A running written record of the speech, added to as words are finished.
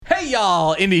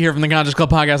y'all? Indy here from the Conscious Club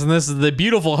Podcast, and this is the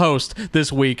beautiful host this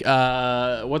week.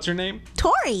 What's her name?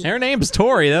 Tori. Her name's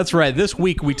Tori. That's right. This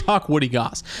week we talk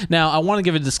Woodycast. Now, I want to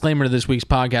give a disclaimer to this week's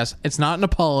podcast. It's not an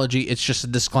apology. It's just a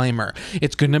disclaimer.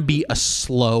 It's going to be a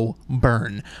slow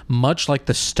burn, much like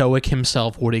the stoic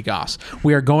himself, Woodycast.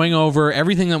 We are going over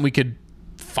everything that we could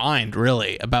find,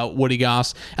 really, about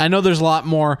Woodycast. I know there's a lot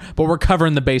more, but we're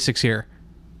covering the basics here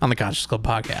on the Conscious Club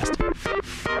Podcast.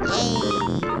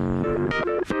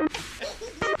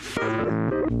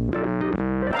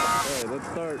 Alright, let's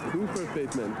start. Who's first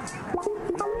baseman?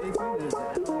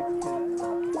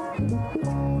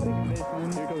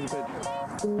 Here comes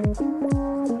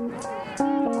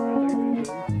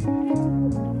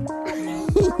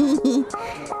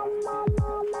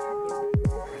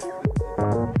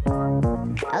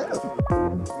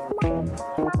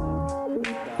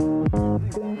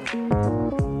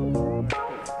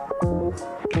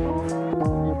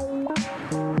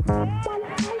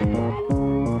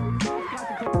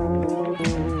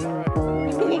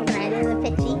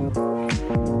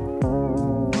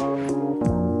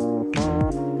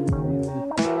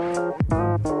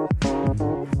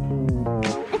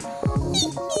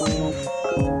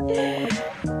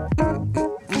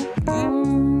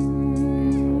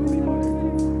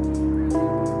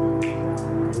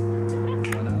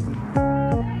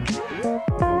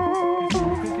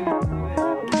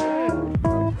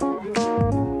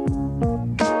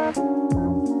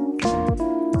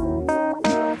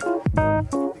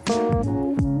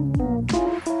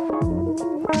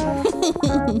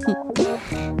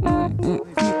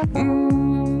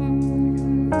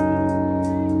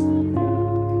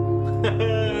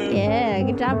Yeah,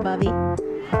 good job, Bubby. Oh,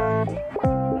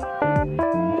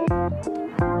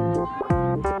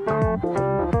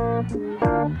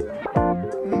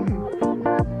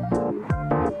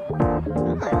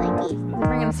 I like these. They're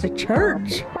bringing us to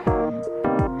church.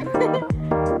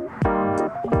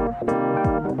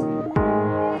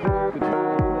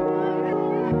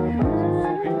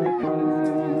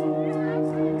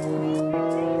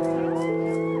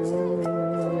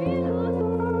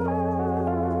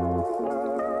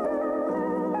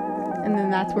 And then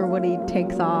that's where Woody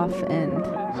takes off and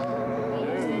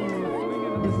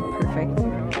is perfect.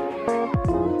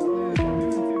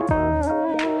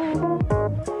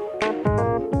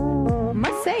 I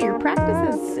must say, your practice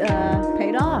has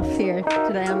paid off here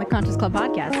today on the Conscious Club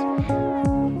Podcast.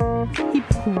 He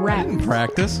prepped.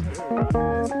 Practice?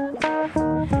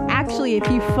 Actually, if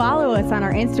you follow us on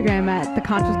our Instagram at the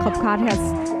Conscious Club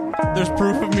Podcast, There's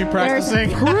proof of me practicing.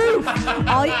 there's proof.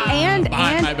 Behind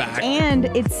my back. And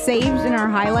it's saved in our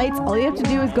highlights. All you have to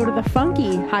do is go to the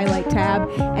funky highlight tab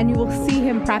and you will see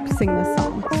him practicing this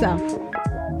song. So,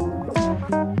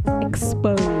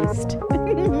 exposed.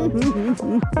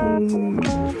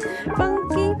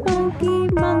 Funky, funky,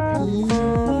 monkey.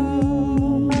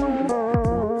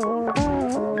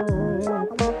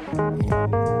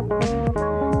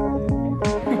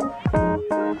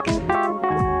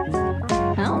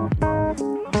 Oh.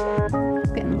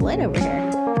 It's getting lit over here.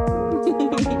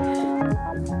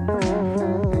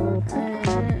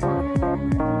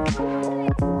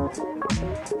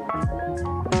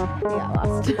 I got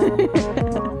lost.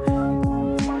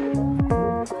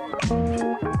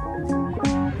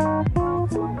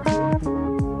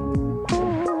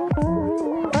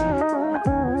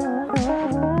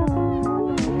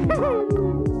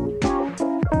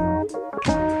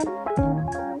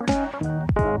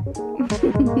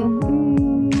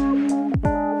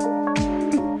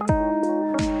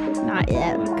 Not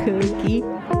yet, Cookie. He's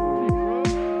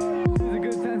a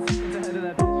good 10 seconds ahead of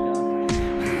that pitch,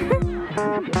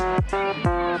 John.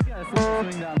 You gotta slow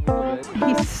the swing down a little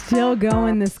bit. He's still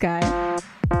going, this guy.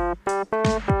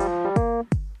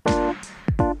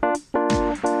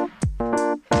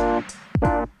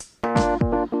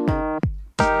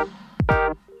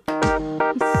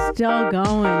 He's still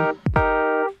going.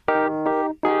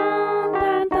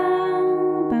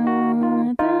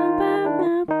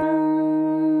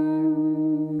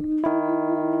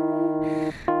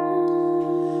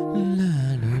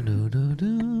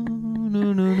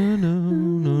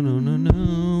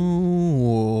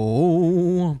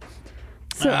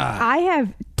 So I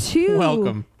have two.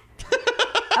 Welcome.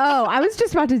 Oh, I was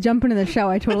just about to jump into the show.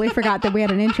 I totally forgot that we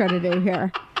had an intro to do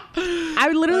here. I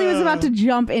literally was about to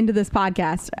jump into this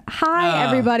podcast. Hi,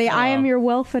 everybody. I am your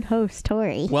well-fed host,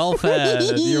 Tori.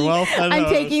 Well-fed. You're well-fed. I'm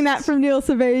taking that from Neil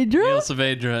Saavedra. Neil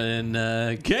Saavedra and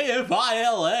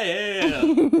KFILA.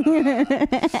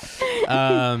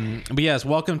 But yes,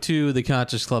 welcome to the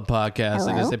Conscious Club Podcast.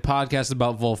 Hello. It is a podcast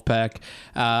about Wolfpack.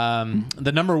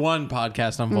 The number one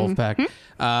podcast on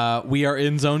Wolfpack. We are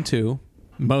in Zone 2.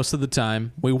 most of the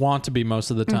time. We want to be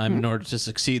most of the time in order to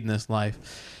succeed in this life.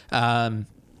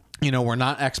 We're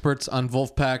not experts on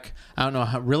Wolfpack. I don't know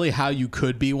how you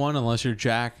could be one unless you're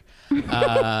Jack.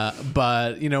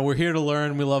 But we're here to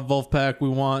learn. We love Wolfpack. We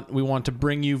want to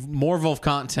bring you more Wolf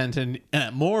content and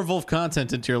more Wolf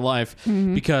content into your life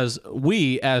because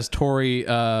we, as Tori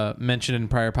mentioned in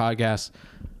prior podcasts,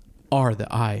 are the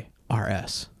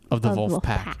IRS of the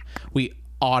Wolfpack. We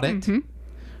audit.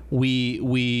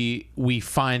 We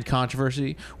find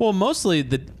controversy. Well, mostly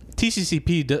the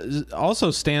TCCP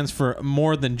also stands for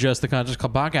more than just the Conscious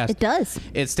Club podcast. It does.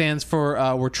 It stands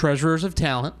for we're treasurers of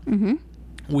talent.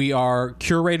 We are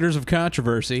curators of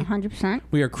controversy. 100%.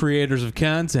 We are creators of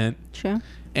content. True.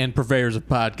 And purveyors of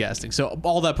podcasting. So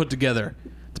all that put together,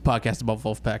 it's a podcast about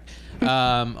Wolfpack.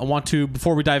 I want to,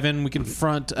 before we dive in, we can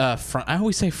front. I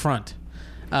always say front.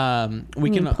 We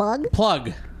can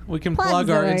plug. We can plug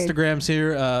our Instagrams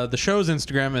here. The show's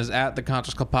Instagram is at the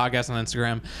Conscious Club Podcast on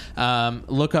Instagram.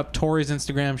 Look up Tori's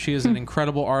Instagram. She is an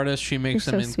incredible artist. She makes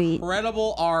some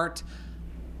incredible art.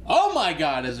 Oh my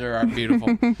God, is her art beautiful?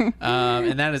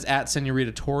 And that is at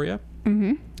Senorita Toria.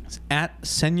 It's at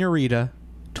Senorita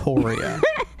Toria.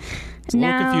 It's a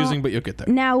little confusing, but you'll get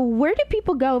there. Now, where do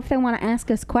people go if they want to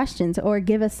ask us questions or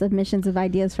give us submissions of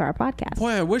ideas for our podcast?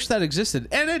 Boy, I wish that existed.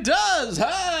 And it does!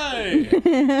 Hey!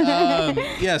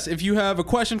 Yes, if you have a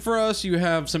question for us, you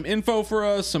have some info for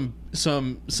us,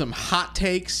 some hot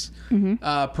takes,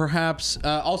 perhaps.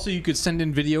 Also, you could send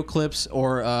in video clips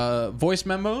or voice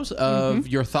memos of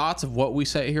your thoughts of what we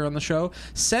say here on the show.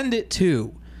 Send it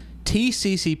to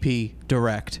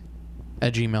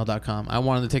tccpdirect@gmail.com. I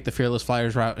wanted to take the Fearless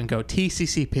Flyers route and go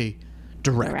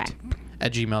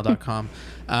tccpdirect@gmail.com.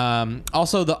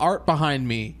 Also, the art behind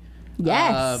me.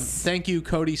 Yes. Thank you,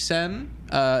 Cody Sen.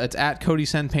 It's at Cody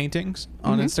Sen Paintings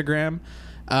on Instagram.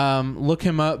 Look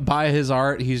him up. Buy his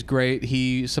art. He's great.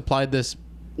 He supplied this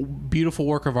beautiful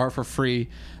work of art for free.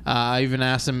 I even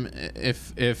asked him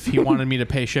if he wanted me to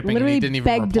pay shipping, and he didn't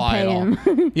even reply at all.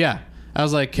 Yeah. I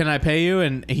was like, "Can I pay you?"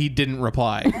 And he didn't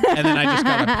reply. And then I just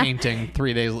got a painting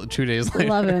 2 days later.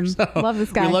 Love him. So, love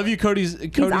this guy. We love you, Cody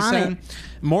Zen.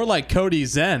 More like Cody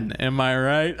Zen, am I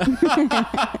right?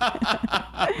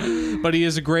 But he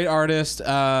is a great artist.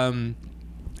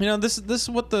 This is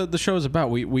what the show is about.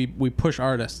 We push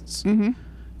artists. We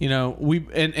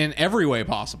in every way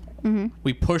possible.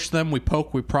 We push them, we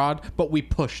poke, we prod, but we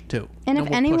push too. And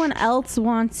if anyone else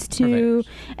wants to,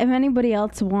 if anybody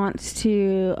else wants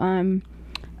to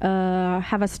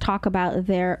have us talk about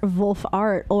their Wolf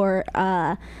art or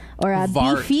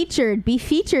be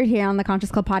featured here on the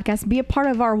Conscious Club podcast, be a part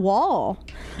of our wall.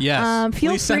 Yes.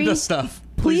 Please send us stuff.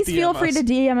 Please feel free to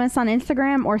DM us on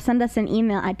Instagram or send us an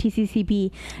email at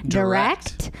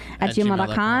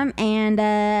tccpdirect@gmail.com,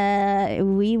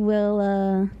 and we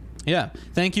will. Yeah.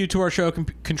 Thank you to our show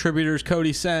contributors,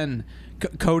 Cody Sen,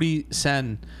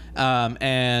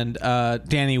 and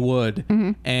Danny Wood,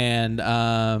 and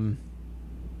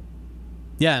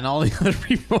and all the other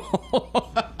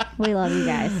people. We love you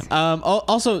guys.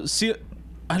 Also,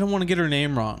 I don't want to get her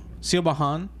name wrong.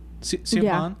 Siobahan?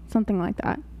 Yeah, something like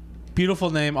that. Beautiful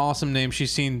name, awesome name.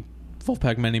 She's seen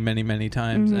Wolfpack many, many, many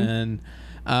times, and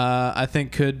I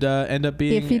think could end up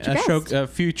being a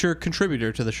future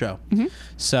contributor to the show.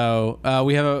 So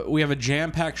we have a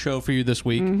jam-packed show for you this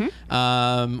week.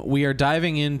 We are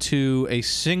diving into a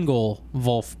single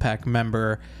Wolfpack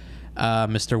member,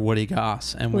 Mr. Woody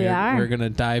Goss, and we're gonna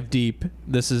dive deep.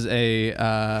 This is a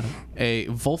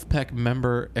Wolfpack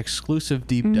member exclusive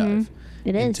deep dive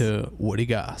into Woody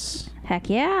Goss. Heck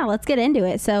yeah, let's get into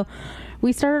it. So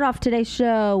we started off today's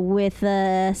show with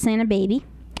Santa Baby.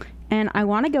 And I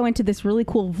want to go into this really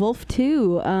cool Wolf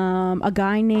 2, a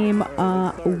guy named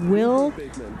Will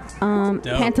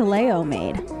Pantaleo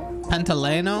made.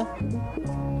 Pantaleo?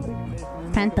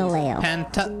 Pantaleo.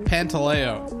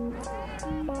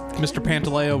 Mr.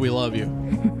 Pantaleo, we love you.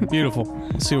 Beautiful.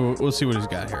 We'll see what he's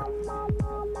got here.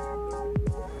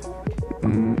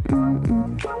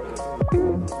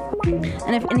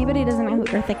 And if anybody doesn't know who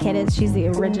Eartha Kitt is, she's the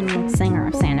original singer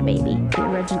of Santa Baby. The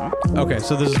original. Okay,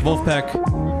 so this is Wolfpack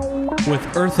with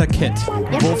Eartha Kitt.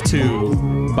 Yep. Wolf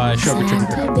 2 by show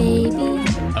contributor. Santa Baby,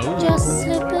 just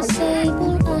slip a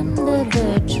sable under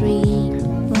the tree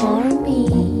for me.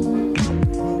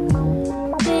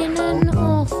 Been an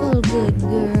awful good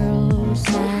girl,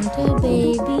 Santa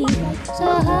Baby, so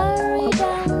hurry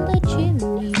down the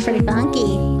chimney. Pretty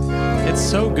funky. It's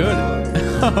so good.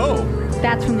 Oh.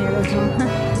 That's from the original.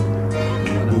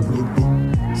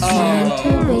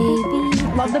 Santa Baby.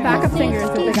 Love the backup singers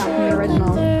that they got from the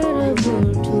original.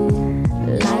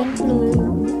 Light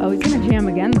blue. Oh, he's gonna jam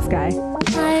again, this guy.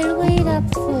 I'll wait up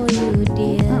up for you,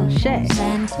 dear. Oh, shit.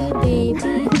 Santa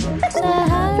baby. So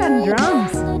hurry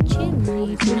drums. down the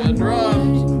chimney Got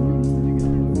drums.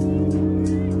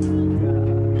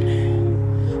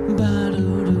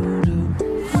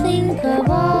 Think of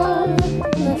all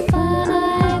the fun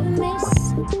I've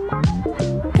missed.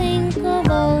 Think of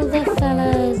all the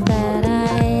fellas that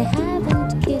I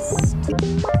haven't kissed.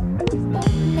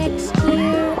 Next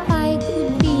year I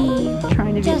could be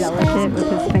Trying to be just delicate as with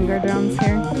his finger drums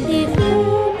here. if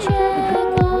you check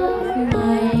off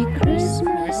my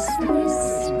Christmas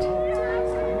list.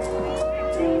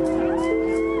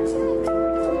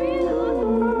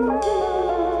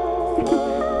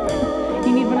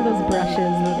 You need one of those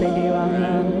brushes that they do on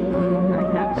the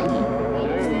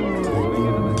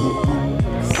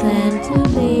Santa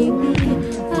baby,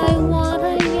 I want a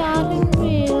yacht and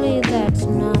really that's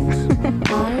not a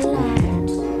lot.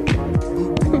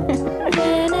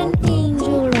 When an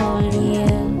angel all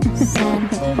year,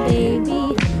 Santa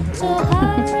baby, so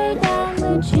hurry down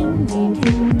the chimney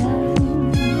tonight.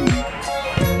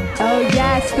 Oh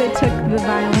yes, they took the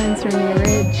violins from the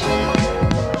ridge.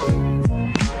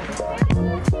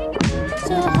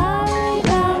 So hurry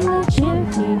down the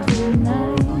chimney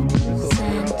tonight,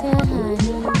 Santa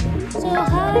honey. So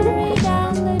hurry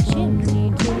down the chimney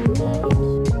tonight.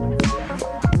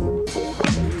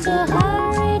 So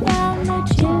hurry down the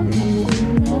chimney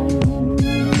tonight.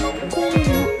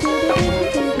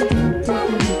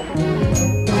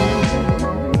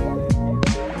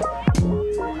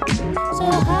 So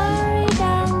hurry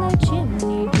down the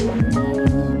chimney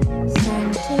tonight,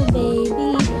 Santa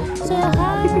baby. So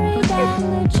hurry down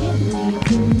the chimney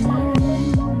tonight.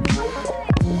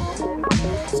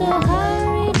 So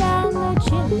hurry down the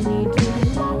chimney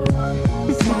tonight,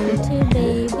 Santa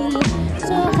baby.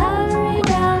 So hurry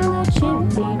down the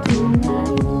chimney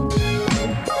tonight.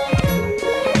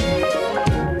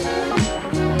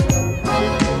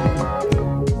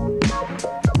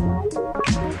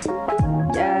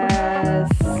 Yes.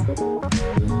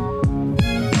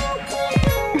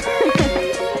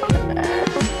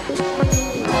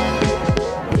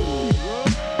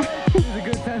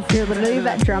 You're literally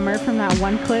that drummer from that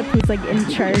one clip who's like in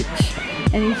church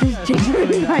and he's just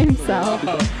jamming by himself.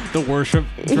 The worship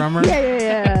drummer.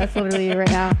 Yeah. That's literally you right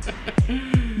now.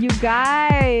 You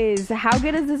guys, how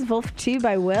good is this Wolf 2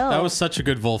 by Will? That was such a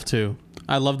good Wolf 2.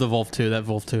 I love the Wolf 2, that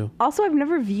Wolf 2. Also, I've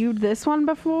never viewed this one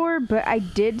before, but I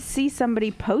did see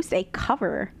somebody post a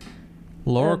cover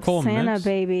Laura of Cole Santa mix.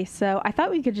 Baby. So I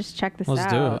thought we could just check this Let's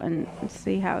do out it. and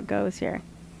see how it goes here.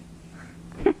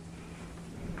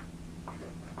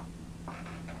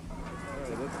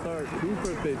 Let's start. Who's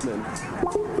first baseman?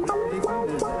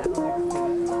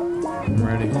 I'm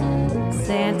ready.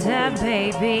 Santa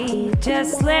baby,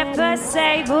 just slip a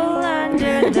sable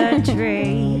under the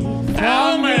tree.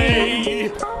 Tell me.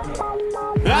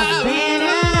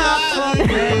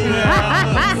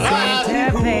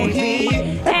 Santa baby,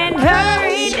 and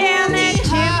hurry down that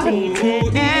chimney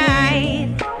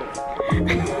tonight.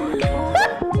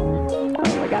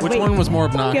 Oh my God. Which wait. one was more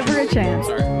obnoxious? Give her a chance.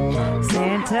 Sorry.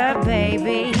 Santa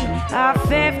baby, a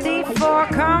 54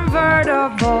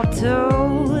 convertible to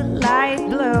light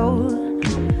blue.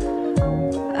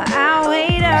 I'll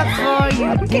wait up for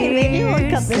you, Okay, maybe dear we'll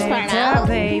cut this part Santa out.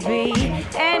 baby,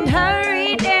 and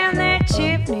hurry down that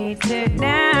chimney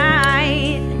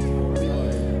tonight.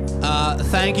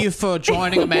 Thank you for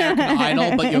joining American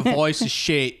Idol, but your voice is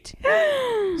shit.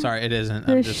 Sorry, it isn't.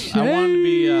 I wanted to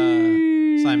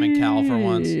be Simon Cowell for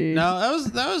once. No,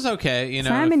 that was okay. You know,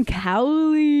 Simon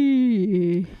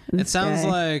Cowley. it sounds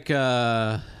like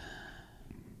Like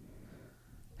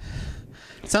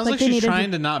they she's needed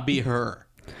trying to not be her.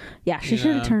 Yeah, she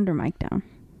should have turned her mic down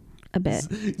a bit.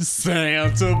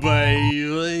 Santa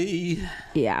baby.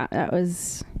 Yeah, that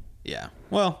was Yeah.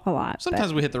 Well, a lot.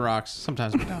 sometimes we hit the rocks,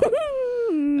 sometimes we don't.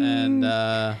 And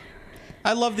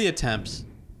I love the attempts,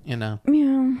 you know,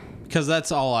 Yeah. because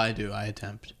that's all I do. I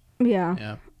attempt. Yeah.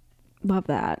 Yeah. Love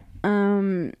that.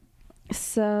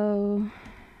 So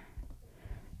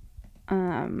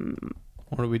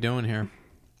What are we doing here?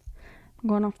 I'm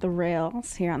going off the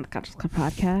rails here on the Conscious Club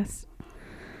podcast.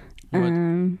 What?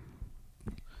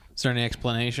 Is there any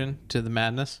explanation to the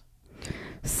madness?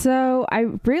 So I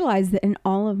realized that in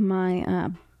all of my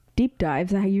deep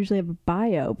dives, I usually have a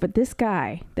bio, but this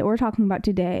guy that we're talking about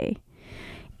today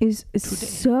is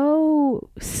so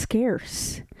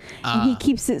scarce. And he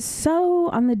keeps it so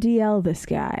on the DL, this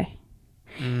guy,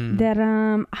 that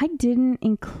I didn't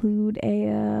include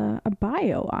a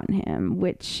bio on him,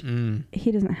 which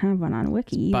he doesn't have one on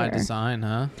Wiki By either. design,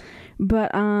 huh?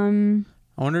 But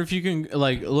I wonder if you can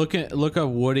like look at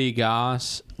Woody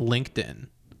Goss LinkedIn.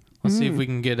 Let's see if we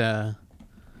can get a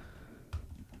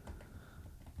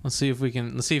Let's see if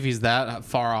he's that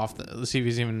far off. Let's see if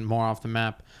he's even more off the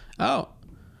map. Oh.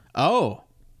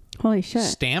 Holy shit.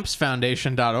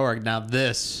 Stampsfoundation.org. Now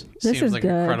this This seems like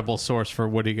good. a credible source for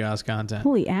Woody Goss content.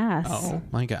 Holy ass. Oh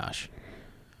my gosh.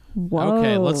 Whoa.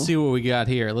 Okay, let's see what we got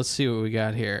here.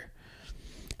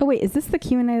 Oh wait, is this the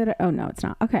Q&A that? Oh no, it's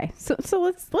not. Okay, so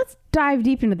let's dive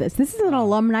deep into this. This is an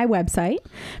alumni website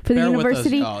for the Bear with us,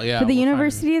 University y'all. Yeah, for the we'll find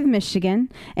University of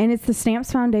Michigan, and it's the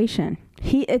Stamps Foundation.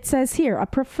 It says here, a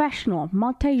professional,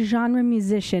 multi-genre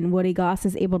musician, Woody Goss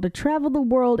is able to travel the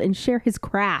world and share his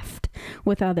craft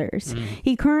with others.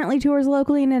 He currently tours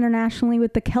locally and internationally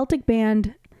with the Celtic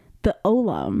band The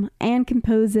Olam and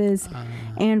composes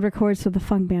and records for the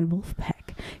funk band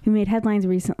Wolfpack, who made headlines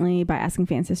recently by asking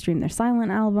fans to stream their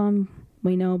Silent album.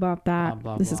 We know about that.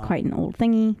 Blah, blah, This is blah. quite an old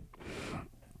thingy.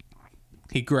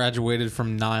 He graduated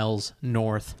from Niles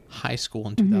North High School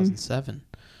in 2007.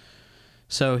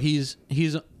 So he's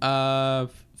 4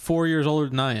 years older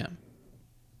than I am.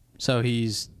 So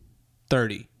he's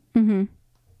 30.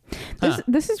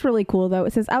 This is really cool, though.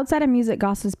 It says, outside of music,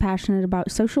 Goss is passionate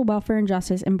about social welfare and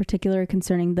justice, in particular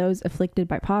concerning those afflicted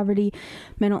by poverty,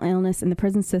 mental illness, and the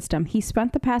prison system. He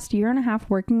spent the past year and a half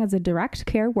working as a direct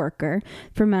care worker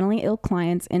for mentally ill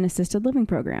clients in assisted living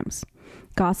programs.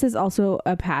 Goss is also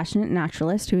a passionate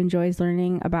naturalist who enjoys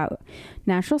learning about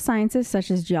natural sciences such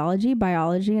as geology,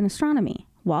 biology, and astronomy,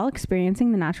 while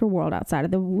experiencing the natural world outside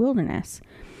of the wilderness.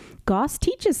 Goss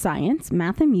teaches science,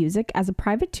 math, and music as a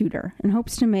private tutor and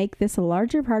hopes to make this a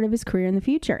larger part of his career in the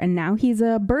future. And now he's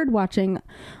a bird watching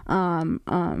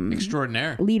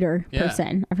Extraordinaire. leader Yeah.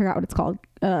 person. I forgot what it's called.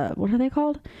 What are they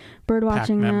called? Bird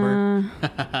watching. member.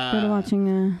 Bird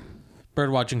watching.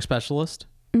 Birdwatching specialist.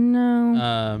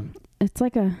 No, it's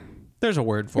like a. There's a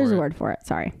word for There's it. a word for it.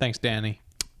 Sorry. Thanks, Danny.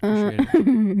 Appreciate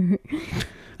it.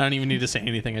 I don't even need to say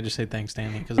anything. I just say thanks,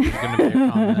 Danny, because it's going to be a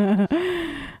comment.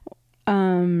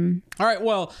 All right.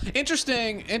 Well,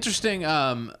 interesting. Things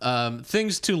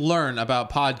to learn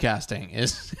about podcasting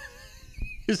is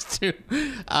to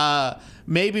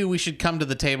maybe we should come to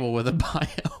the table with a bio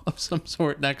of some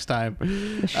sort next time.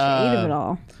 The shade of it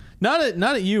all. Not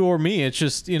at you or me. It's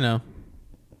just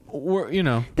we're.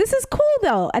 This is cool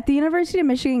though. At the University of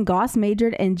Michigan, Goss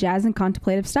majored in jazz and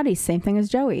contemplative studies. Same thing as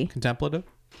Joey. Contemplative.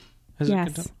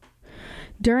 Yes.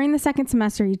 During the second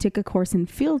semester, he took a course in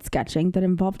field sketching that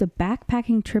involved a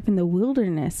backpacking trip in the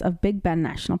wilderness of Big Bend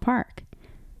National Park.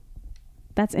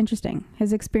 That's interesting.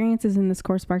 His experiences in this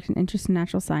course sparked an interest in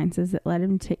natural sciences that led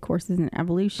him to take courses in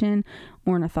evolution,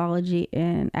 ornithology,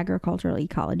 and agricultural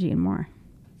ecology, and more.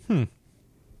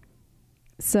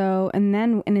 So, and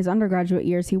then in his undergraduate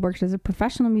years, he worked as a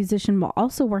professional musician while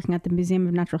also working at the Museum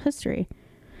of Natural History,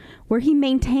 where he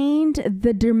maintained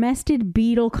the domestic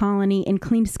beetle colony and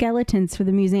cleaned skeletons for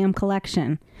the museum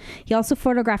collection. He also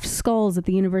photographed skulls at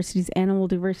the university's animal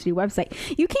diversity website.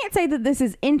 You can't say that this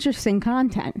is interesting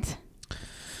content.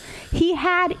 He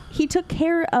took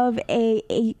care of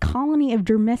a colony of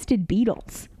domestic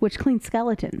beetles, which cleaned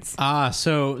skeletons.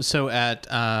 So at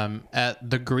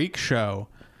the Greek show,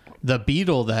 the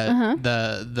beetle that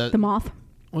The moth.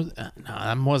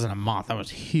 that wasn't a moth. That was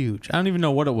huge. I don't even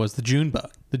know what it was. The June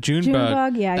bug. The June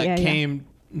bug, bug yeah. came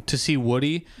to see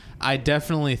Woody. I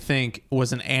definitely think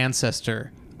was an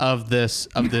ancestor of this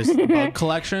bug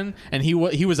collection, and he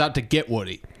was out to get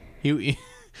Woody. You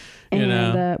And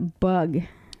know. the bug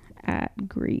at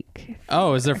Greek.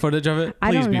 Oh, is there footage of it? I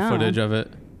Please don't be know. footage of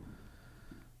it.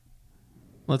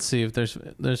 Let's see if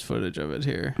there's footage of it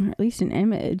here Or at least an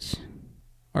image.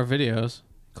 or videos.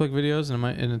 Click videos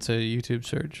and it's a YouTube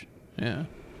search. Yeah.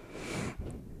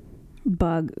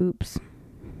 Bug. Oops.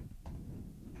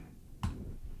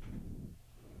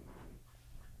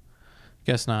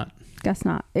 Guess not. Guess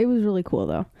not. It was really cool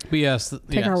though. But yes,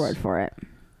 Take our word for it.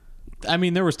 I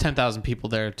mean, there was 10,000 people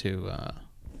there too,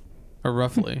 or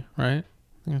roughly, right?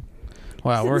 Yeah.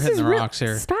 Wow, we're This hitting is the rocks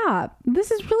here. Stop. This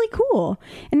is really cool.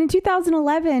 And in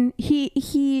 2011,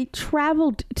 he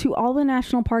traveled to all the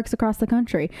national parks across the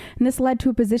country. And this led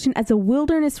to a position as a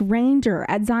wilderness ranger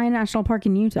at Zion National Park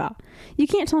in Utah. You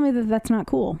can't tell me that that's not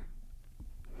cool.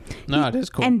 No, it is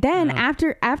cool. And then Yeah.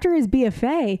 after his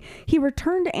BFA, he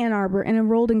returned to Ann Arbor and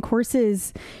enrolled in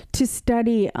courses to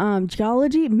study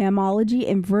geology, mammalogy,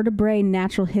 invertebrate,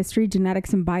 natural history,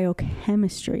 genetics, and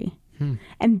biochemistry.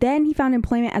 And then he found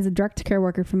employment as a direct care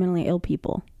worker for mentally ill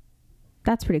people.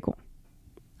 That's pretty cool.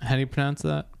 How do you pronounce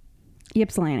that?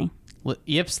 Ypsilanti.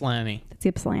 Ypsilanti. That's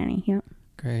Ypsilanti. Yep.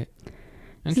 Great.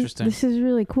 Interesting. This is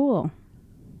really cool.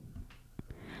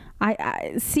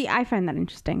 I see. I find that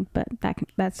interesting, but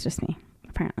that's just me.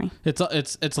 Apparently. It's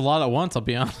a lot at once. I'll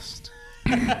be honest.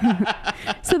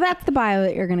 So that's the bio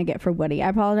that you're going to get for Woody. I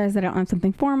apologize that I don't have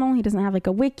something formal. He doesn't have like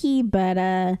a wiki,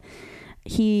 but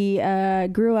he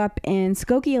grew up in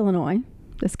Skokie, Illinois,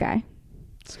 this guy.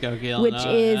 Skokie, Illinois. Which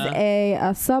is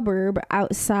a suburb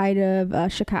outside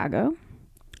of Chicago.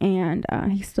 And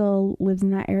he still lives in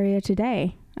that area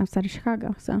today, outside of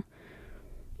Chicago. So,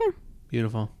 yeah.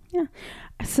 Beautiful. Yeah.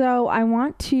 So I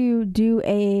want to do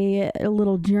a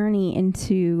little journey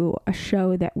into a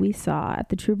show that we saw at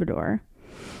the Troubadour.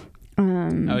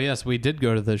 Oh, yes. We did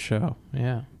go to this show.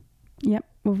 Yeah. Yep.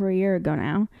 Over a year ago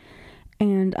now.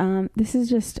 And this is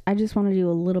just, I just want to do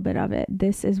a little bit of it.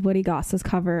 This is Woody Goss's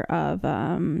cover of...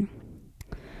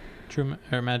 True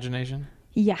Imagination?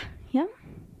 Yeah. Yeah.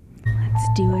 Let's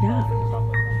do it up.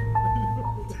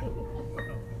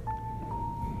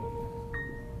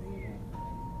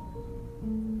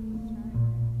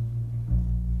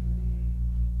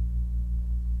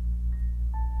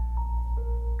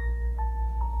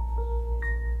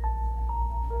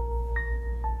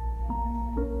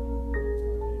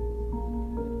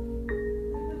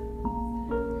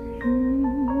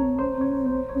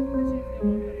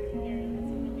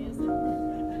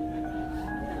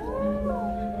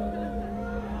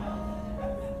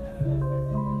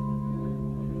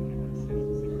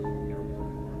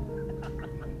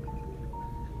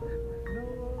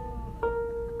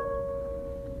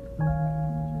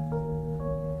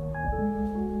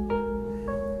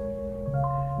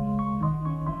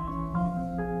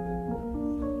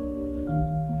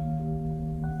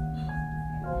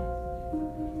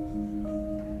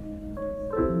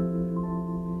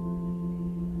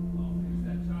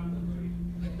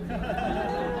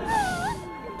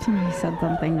 Somebody said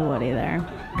something to Woody there.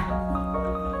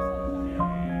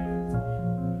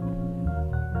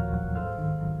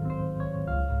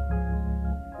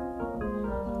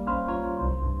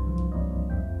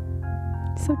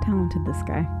 So talented, this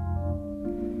guy.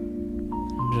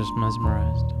 I'm just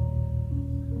mesmerized.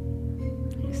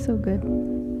 He's so good.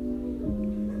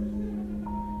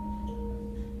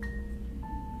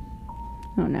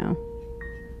 Oh no.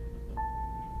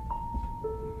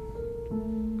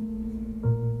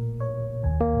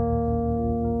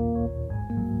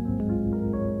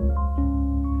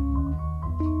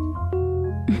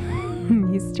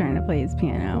 He's trying to play his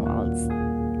piano while it's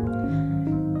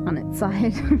on its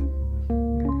side.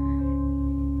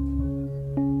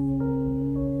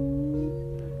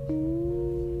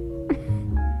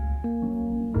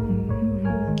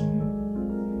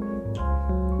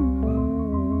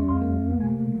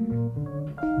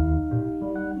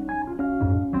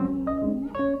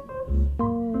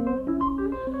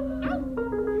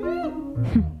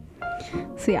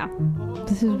 So yeah,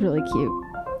 this is really cute.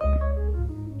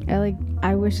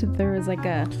 I wish that there was like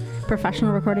a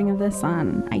professional recording of this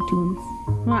on iTunes.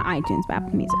 Well, not iTunes, but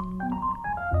Apple Music.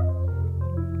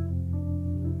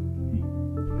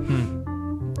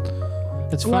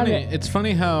 It's Love funny. it. It's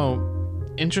funny how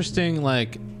interesting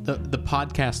like the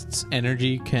podcast's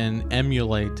energy can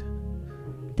emulate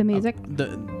The music.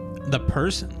 the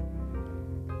person.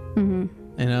 Mm-hmm.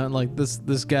 You know, like this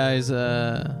guy's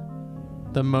the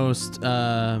most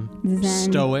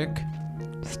stoic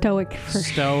Stoic for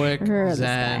sure, this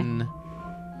guy. zen.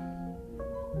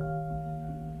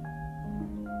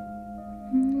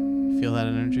 Feel that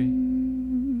energy?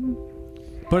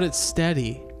 But it's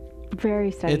steady.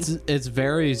 Very steady. It's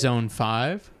very zone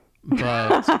 5,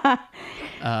 but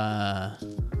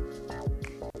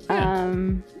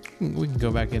we can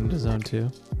go back into zone 2.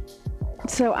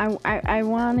 So I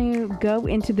want to go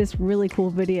into this really cool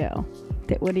video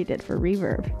that Woody did for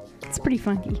Reverb. It's pretty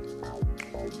funky.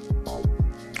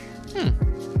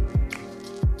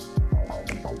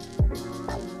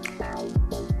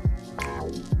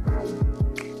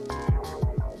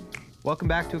 Welcome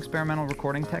back to Experimental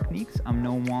Recording Techniques. I'm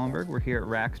Noam Wallenberg. We're here at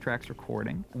Rax Trax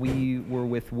Recording. We were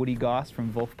with Woody Goss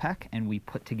from Wolfpack, and we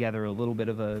put together a little bit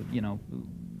of a,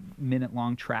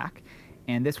 minute-long track.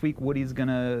 And this week, Woody's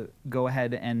gonna go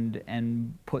ahead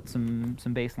and put some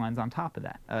bass lines on top of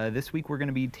that. This week, we're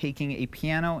gonna be taking a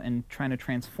piano and trying to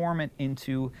transform it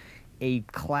into a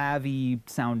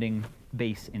clavy-sounding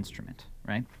bass instrument,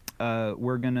 right?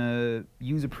 We're gonna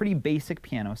use a pretty basic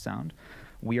piano sound.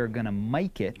 We are gonna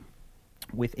mic it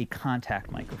with a contact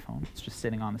microphone. It's just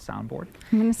sitting on the soundboard.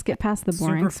 I'm going to skip past the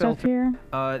boring Super stuff filter.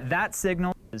 here. That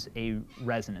signal has a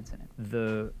resonance in it.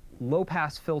 The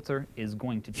low-pass filter is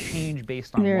going to change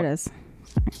based on There what... it is.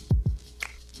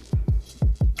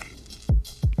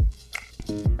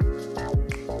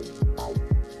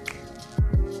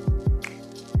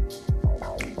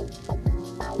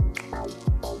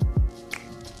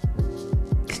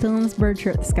 Still in this bird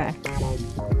shirt, this guy.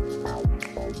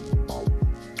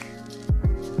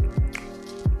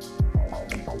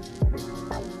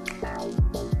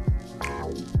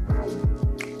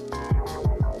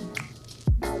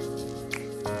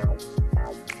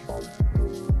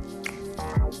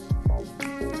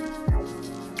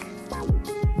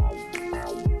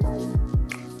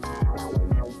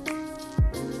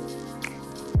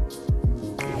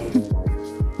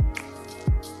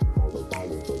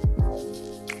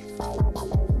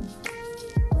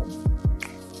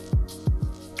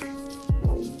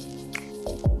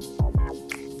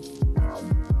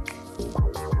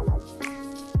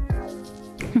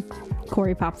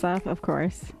 Corey pops up, of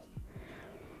course.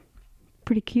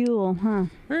 Pretty cool, huh?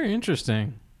 Very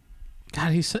interesting.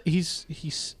 God, he's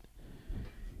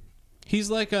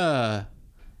like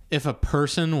if a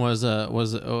person was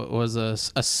a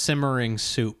simmering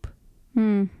soup. You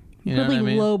know really what I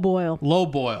mean? low boil. Low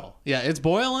boil. Yeah, it's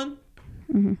boiling.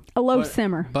 A low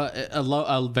simmer. But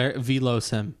a very low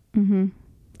sim.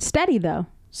 Steady, though.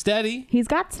 Steady. He's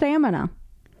got stamina.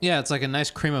 Yeah, it's like a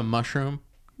nice cream of mushroom.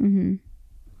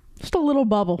 Just a little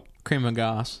bubble. Cream of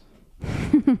goss.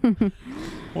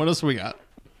 What else we got?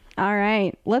 All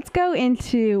right. Let's go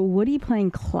into Woody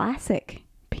playing classic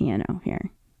piano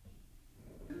here.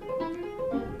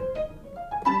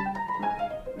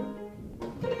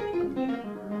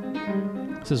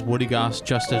 This is Woody Goss,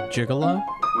 Just a Gigolo.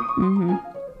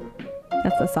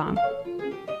 That's the song.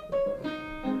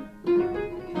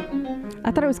 I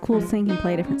thought it was cool seeing him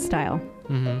play a different style.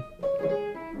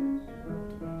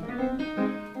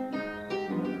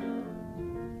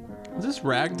 Is this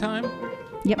ragtime?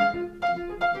 Yep.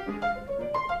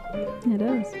 It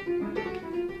is.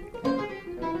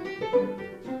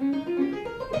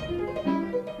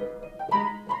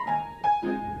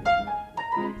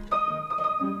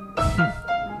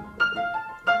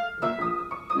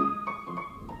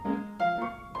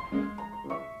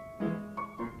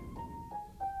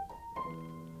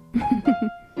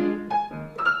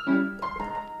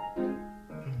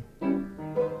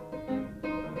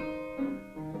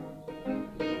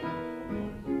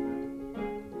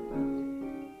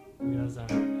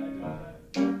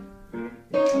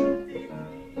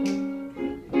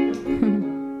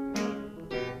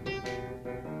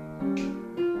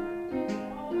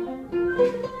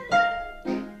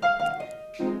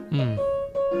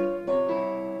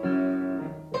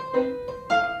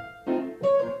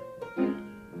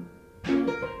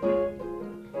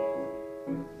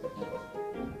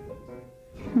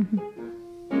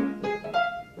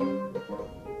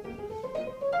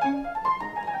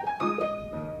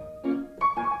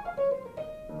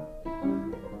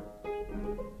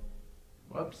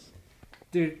 Whoops.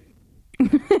 Dude. He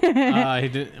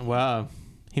did. Wow.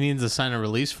 He needs to sign a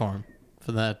release form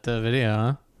for that video,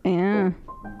 huh? Yeah.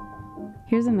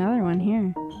 Here's another one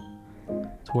here.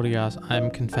 It's Woody Goss.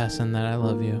 I'm confessing that I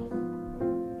love you.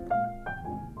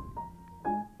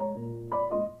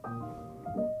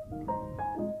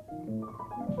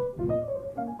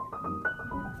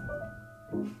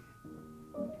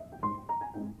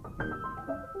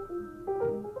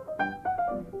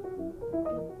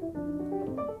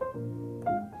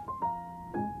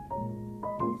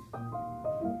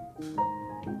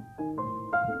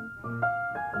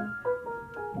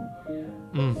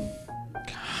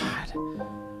 God.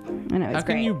 I know, it's How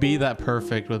can great. you be that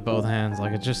perfect with both hands?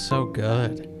 Like, it's just so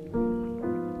good.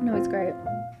 No, it's great.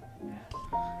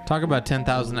 Talk about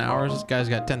 10,000 hours. This guy's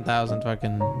got 10,000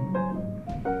 fucking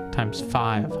times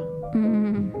 5.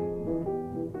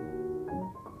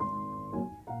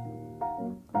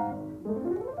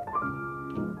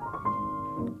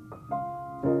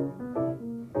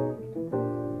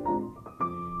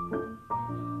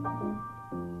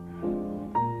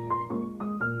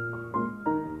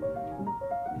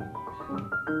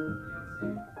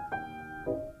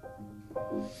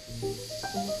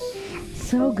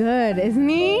 So good, isn't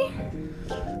he?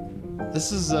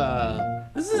 This is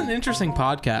an interesting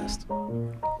podcast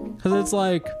because it's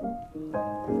like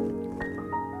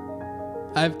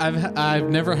I've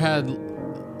never had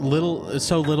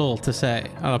so little to say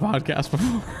on a podcast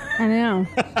before. I know.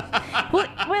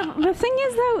 well, the thing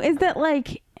is though, is that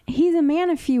like he's a man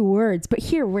of few words, but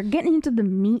here we're getting into the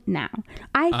meat now.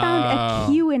 I found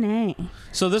a Q&A.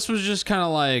 So this was just kind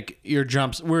of like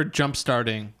we're jump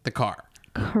starting the car.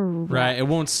 Correct. Right, it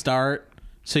won't start,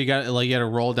 so you got to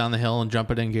roll down the hill and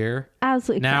jump it in gear.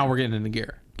 Absolutely. Now correct. we're getting into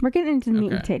gear. We're getting into the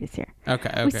meat and Okay. potatoes here.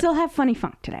 Okay. We still have funny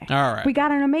funk today. All right. We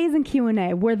got an amazing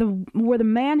Q&A where the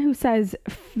man who says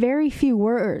very few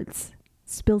words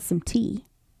spills some tea.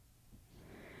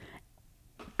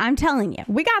 I'm telling you,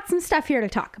 we got some stuff here to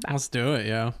talk about. Let's do it,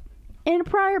 yeah. In a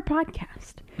prior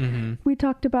podcast, we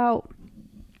talked about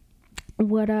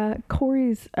what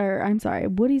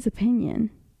Woody's opinion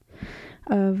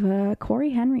of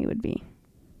Corey Henry would be.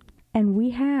 And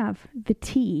we have the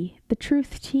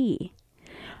truth tea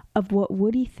of what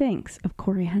Woody thinks of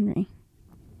Corey Henry.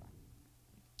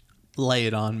 Lay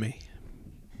it on me.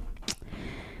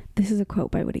 This is a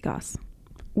quote by Woody Goss.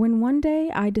 When one day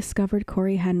I discovered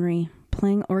Corey Henry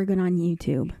playing organ on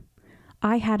YouTube,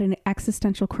 I had an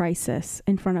existential crisis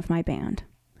in front of my band.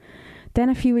 Then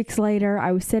a few weeks later,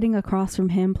 I was sitting across from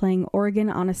him playing organ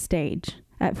on a stage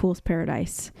at Fool's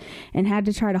Paradise and had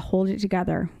to try to hold it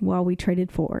together while we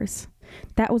traded fours.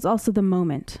 That was also the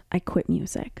moment I quit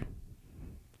music.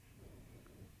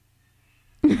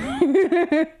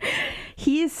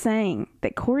 He is saying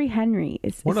that Corey Henry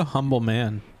is... What a humble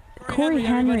man. Corey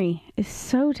Henry is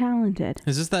so talented.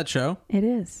 Is this that show? It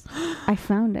is. I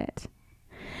found it.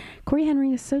 Corey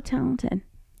Henry is so talented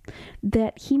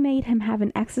that he made him have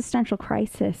an existential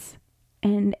crisis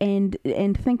and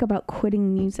think about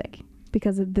quitting music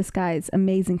because of this guy's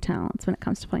amazing talents when it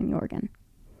comes to playing the organ.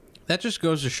 That just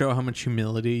goes to show how much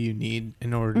humility you need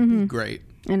in order to be great.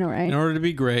 I know, right? In order to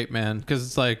be great, man. Because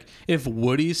it's like, if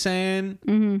Woody's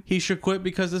saying he should quit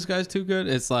because this guy's too good,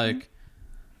 it's like,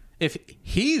 if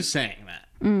he's saying that,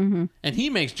 and he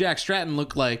makes Jack Stratton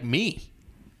look like me,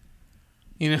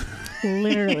 you know?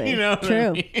 Literally. You know what True.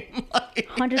 I mean? Like,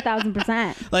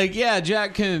 100,000%. like, yeah,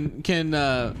 Jack can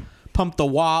pump the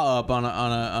wah up on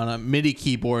a MIDI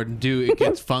keyboard and it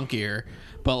gets funkier.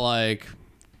 But like,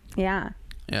 Yeah.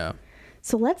 yeah.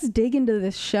 So let's dig into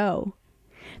this show.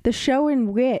 The show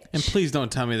in which... And please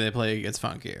don't tell me they play It Gets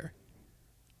Funkier.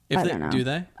 If I they don't know. do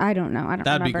they? I don't know. I don't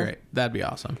That'd remember. be great. That'd be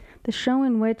awesome. The show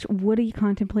in which Woody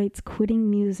contemplates quitting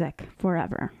music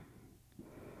forever.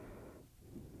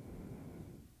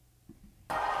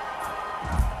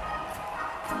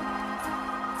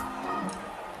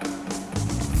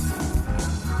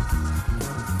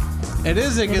 It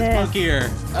is It Gets is. Funkier.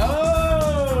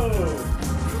 Oh!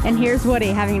 And here's Woody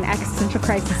having an existential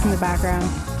crisis in the background.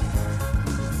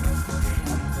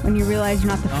 When you realize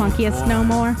you're not the funkiest boy. no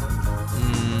more.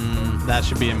 That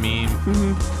should be a meme.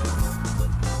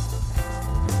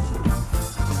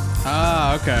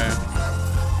 Ah, okay.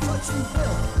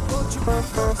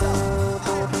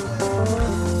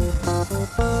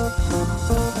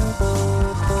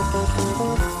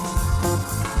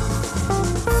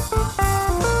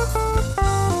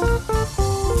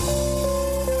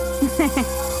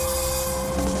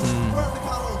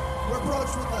 We're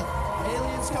approached with the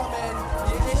aliens come in,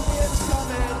 the aliens come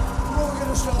in, we're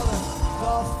gonna show them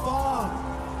the funk.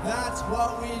 That's what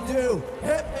we do.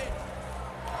 Hit me.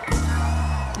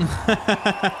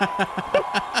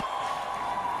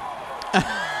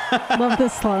 Love the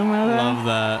slow-mo though. Love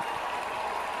that.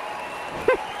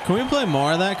 Can we play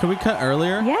more of that? Can we cut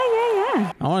earlier?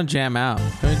 Yeah. I want to jam out.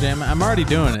 Can we jam out? I'm already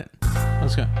doing it.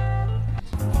 Let's go.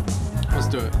 Let's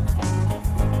do it.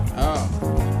 Oh.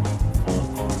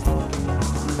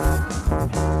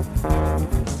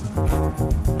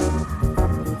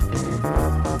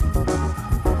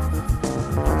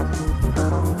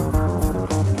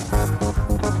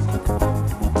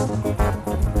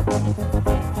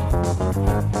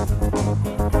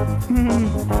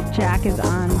 Jack is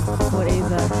on Woody's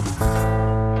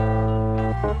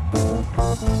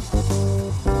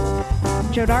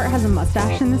Joe Dart has a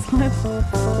mustache in this clip.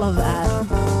 Love that.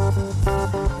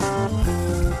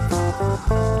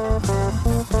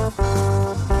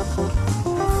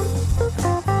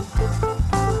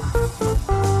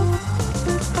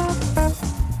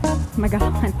 Oh my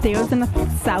god, Theo's in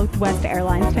a Southwest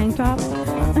Airlines tank top.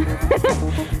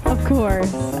 Of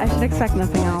course. I should expect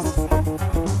nothing else.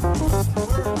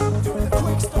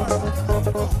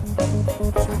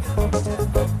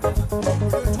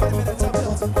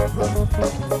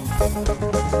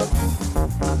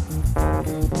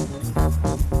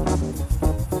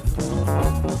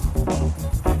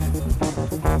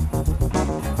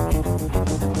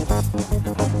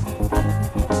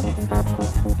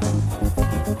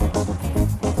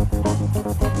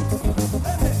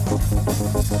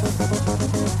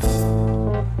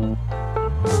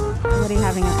 Woody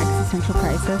having an existential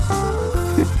crisis.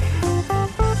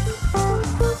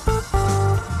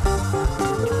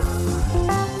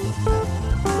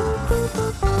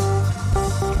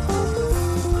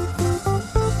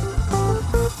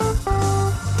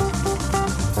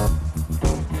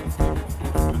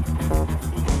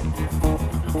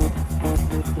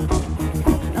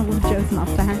 I love Joe's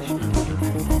mustache.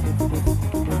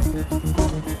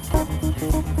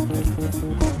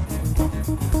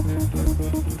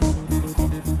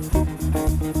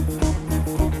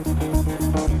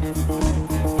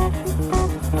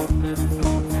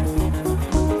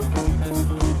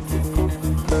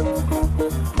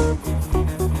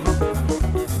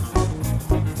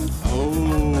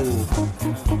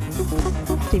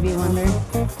 Stevie Wonder.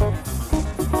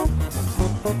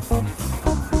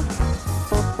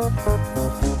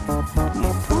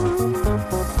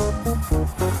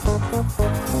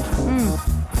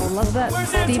 I love that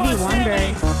Stevie Wonder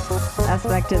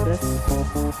aspect to this.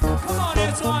 Come on,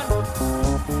 Antoine.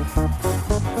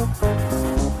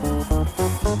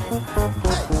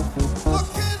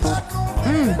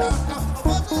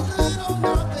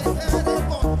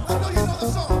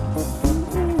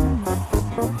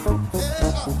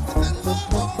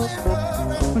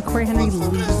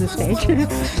 stage.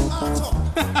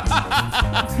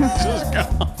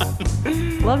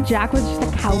 Love Jack with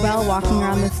just a cowbell walking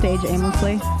around the stage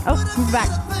aimlessly. Oh, he's back.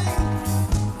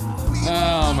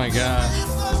 Oh my god.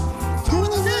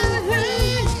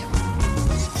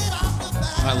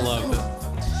 I love it.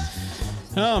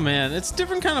 Oh man, it's a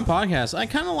different kind of podcast. I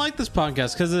kind of like this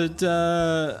podcast because it,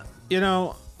 you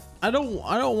know, I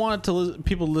don't want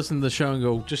people to listen to the show and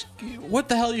go, just what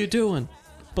the hell are you doing?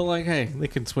 But like, hey, they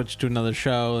can switch to another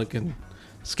show. They can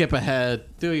skip ahead,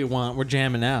 do what you want. We're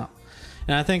jamming out,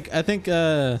 and I think that's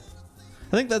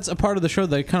a part of the show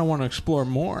that I kind of want to explore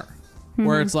more.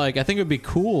 Where it's like, I think it would be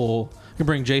cool. I can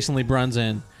bring Jason Lee Bruns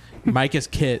in, Mike is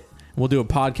Kit, and we'll do a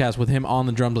podcast with him on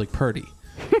the drums like Purdy.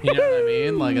 You know what I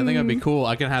mean? Like, I think that'd be cool.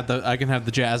 I can have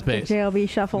the jazz bass. The JLB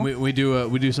shuffle. We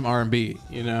do some R&B.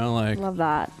 You know, like, Love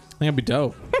that. I think it'd be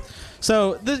dope.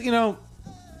 So this, you know,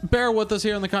 bear with us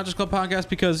here on the Conscious Club podcast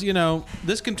because, you know,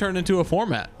 this can turn into a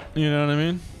format. You know what I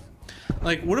mean?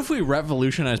 Like, what if we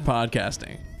revolutionize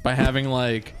podcasting by having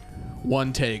like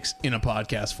one takes in a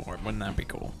podcast form? Wouldn't that be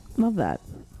cool? Love that.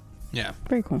 Yeah.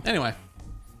 Very cool. Anyway,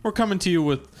 we're coming to you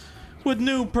with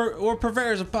new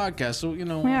purveyors of podcasts. So, you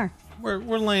know, We are.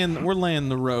 We're laying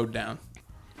the road down.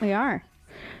 We are.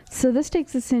 So this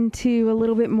takes us into a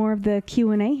little bit more of the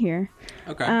Q&A here.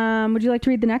 Okay. Would you like to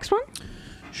read the next one?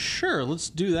 Sure, let's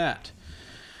do that.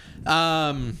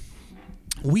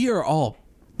 We are all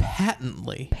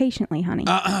patently. Patiently, honey.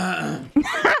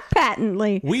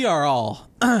 Patently. We are all.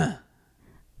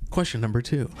 Question number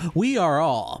 2. We are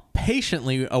all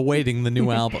patiently awaiting the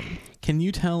new album. Can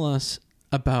you tell us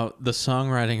about the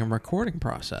songwriting and recording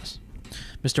process?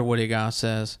 Mr. Woodycast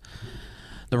says,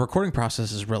 the recording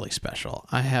process is really special.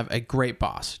 I have a great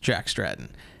boss, Jack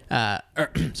Stratton.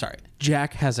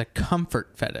 Jack has a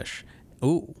comfort fetish.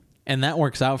 Ooh. And that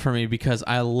works out for me because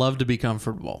I love to be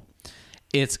comfortable.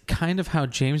 It's kind of how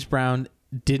James Brown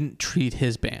didn't treat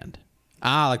his band.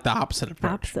 Like the opposite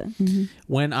approach.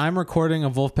 When I'm recording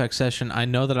a Wolfpack session, I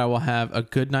know that I will have a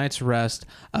good night's rest,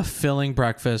 a filling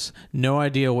breakfast, no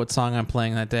idea what song I'm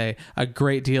playing that day, a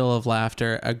great deal of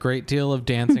laughter, a great deal of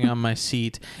dancing on my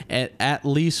seat, at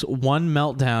least one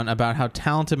meltdown about how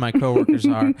talented my coworkers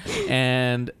are,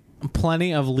 and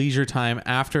plenty of leisure time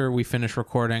after we finish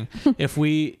recording. If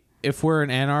we're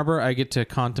in Ann Arbor, I get to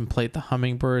contemplate the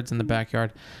hummingbirds in the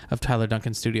backyard of Tyler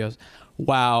Duncan Studios.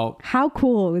 Wow. How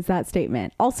cool was that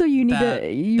statement? Also, you need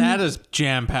to... That is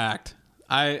jam-packed.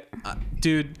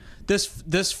 Dude,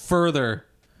 this further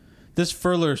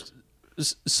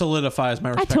solidifies my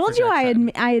respect. I told for you Jack I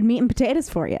Stratton. had meat and potatoes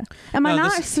for you. Am I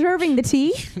not serving the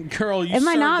tea? Girl, you Am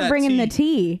I served not that bringing the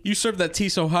tea? You served that tea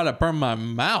so hot it burned my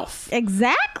mouth.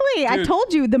 Exactly. I Dude.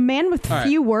 told you, the man with All right,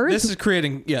 few words. This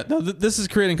is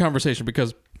creating conversation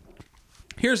because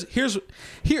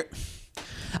here.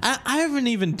 I haven't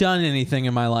even done anything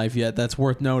in my life yet that's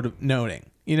worth noting.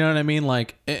 You know what I mean?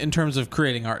 Like in terms of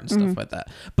creating art and stuff like that.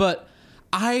 But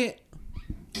I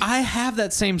have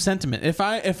that same sentiment. If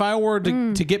I were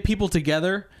to get people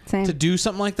together to do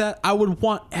something like that, I would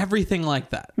want everything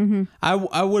like that.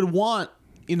 I would want,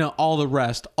 you know, all the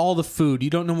rest, all the food. You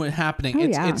don't know what's happening.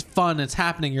 It's fun. It's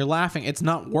happening. You're laughing. It's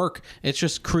not work. It's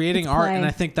just creating art. play. And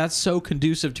I think that's so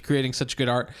conducive to creating such good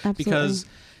art. Absolutely. Because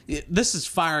this is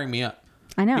firing me up.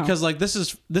 I know. Because like this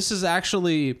is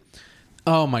actually,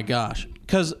 oh my gosh.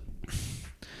 Because,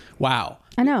 wow.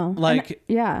 I know. Like,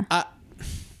 and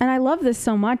I love this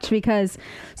so much because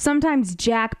sometimes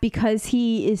Jack, because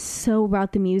he is so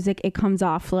about the music, it comes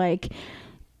off like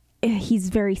he's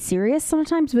very serious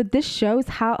sometimes, but this shows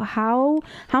how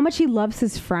much he loves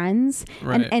his friends,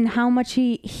 Right. and how much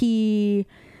he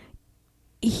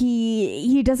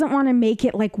doesn't want to make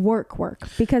it like work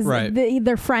because Right.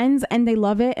 they're friends and they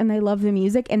love it and they love the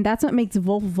music, and that's what makes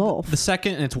Wolf. The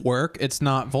second it's work, it's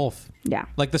not Wolf. Yeah.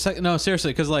 Like the second, no,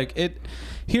 seriously, because like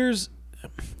here's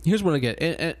what I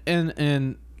get,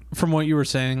 and from what you were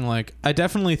saying, like I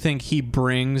definitely think he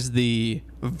brings the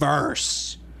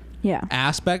verse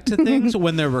aspect to things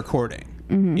when they're recording.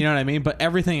 You know what I mean? But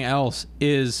everything else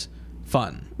is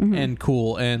fun and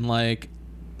cool and like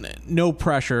no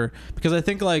pressure, because I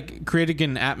think like creating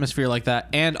an atmosphere like that,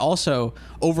 and also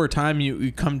over time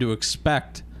you come to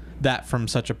expect that from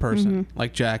such a person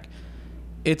like Jack.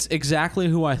 It's exactly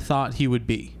who I thought he would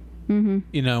be.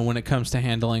 You know, when it comes to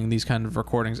handling these kind of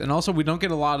recordings. And also we don't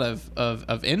get a lot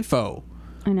of info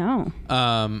I know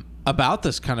about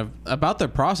about their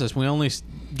process. We only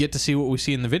get to see what we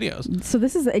see in the videos. So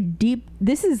this is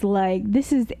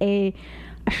a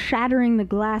shattering the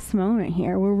glass moment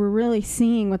here, where we're really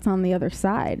seeing what's on the other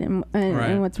side and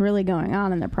Right. what's really going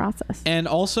on in the process. And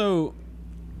also,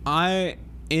 I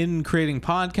in creating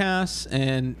podcasts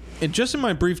and just in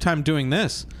my brief time doing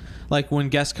this, like when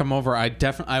guests come over, I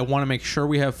want to make sure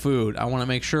we have food. I want to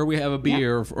make sure we have a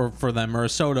beer or for them or a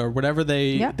soda or whatever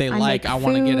they like. I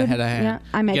want to get ahead of hand. Yeah.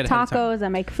 I make tacos. I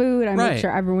make food. I make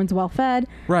sure everyone's well fed.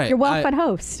 Right. You're well fed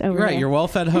host over here. Right. You're well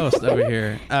fed host over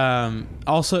here.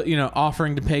 Also,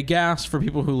 offering to pay gas for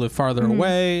people who live farther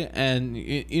away, and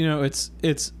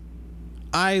it's.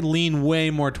 I lean way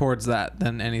more towards that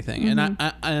than anything,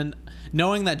 and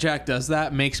knowing that Jack does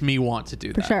that makes me want to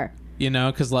do that. For sure.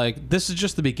 Because like this is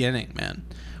just the beginning, man.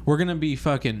 We're gonna look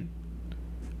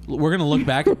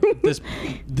back at these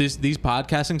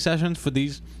podcasting sessions for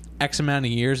these X amount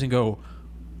of years and go,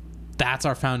 that's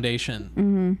our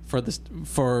foundation for this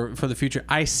for the future.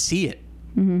 I see it.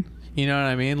 You know what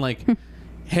I mean? Like,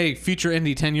 hey, future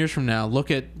indie 10 years from now,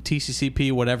 look at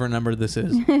TCCP, whatever number this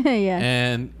is, yeah,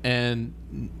 and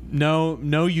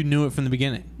know you knew it from the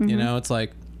beginning. It's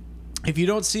like, if you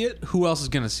don't see it, who else is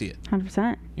gonna see it?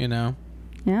 100%.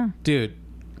 Yeah, dude,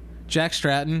 Jack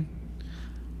Stratton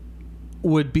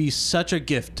would be such a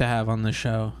gift to have on the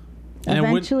show, and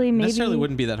eventually, it maybe necessarily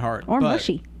wouldn't be that hard. Or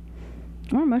mushy,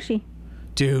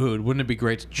 dude. Wouldn't it be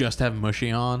great to just have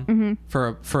Mushy on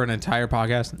for an entire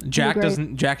podcast?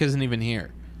 Jack isn't even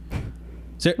here.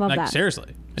 Love that.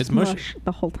 Seriously, it's Mushy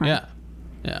the whole time.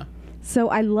 Yeah. So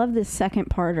I love this second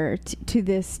parter to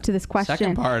this question.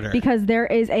 Second parter. Because there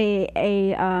is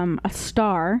a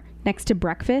star next to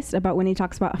breakfast about when he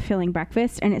talks about filling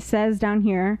breakfast, and it says down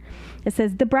here,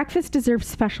 the breakfast deserves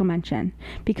special mention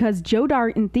because Joe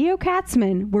Dart and Theo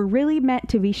Katzman were really meant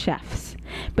to be chefs,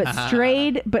 but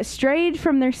strayed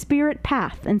from their spirit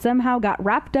path and somehow got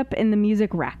wrapped up in the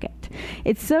music racket.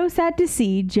 It's so sad to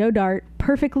see Joe Dart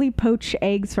perfectly poach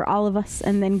eggs for all of us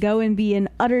and then go and be an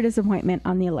utter disappointment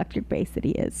on the electric bass that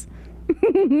he is.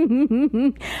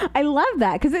 I love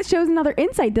that because it shows another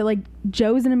insight that like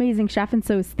Joe's an amazing chef and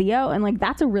so is Theo, and like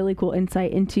that's a really cool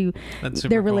insight into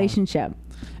their relationship.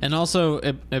 And also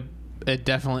it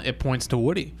definitely points to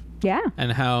Woody. Yeah.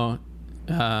 And how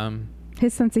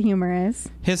his sense of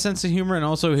humor and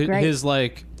also his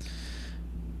like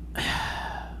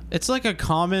it's like a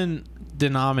common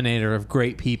denominator of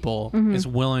great people is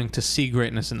willing to see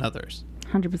greatness in others.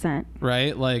 100%.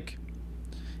 Right? Like,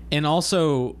 and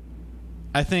also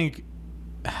I think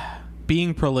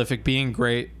being prolific, being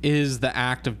great is the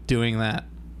act of doing that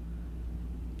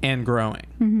and growing,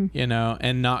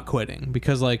 and not quitting.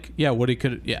 Because, like, Woody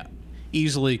could,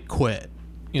 easily quit,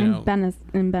 and been a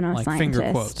like scientist.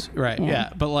 Finger quotes. Right,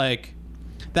 yeah. But, like,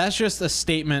 that's just a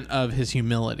statement of his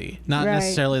humility. Not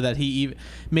necessarily that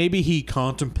maybe he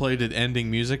contemplated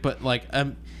ending music, but, like,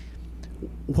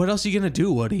 what else are you going to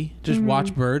do, Woody? Just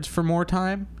watch birds for more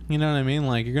time? You know what I mean?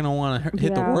 Like, you're going to want to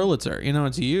hit the Wurlitzer.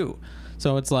 It's you.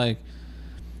 So it's like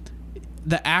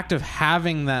the act of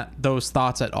having those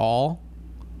thoughts at all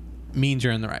means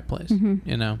you're in the right place.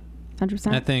 100%.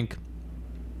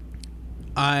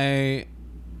 I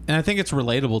think it's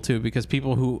relatable too, because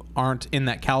people who aren't in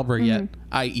that caliber yet,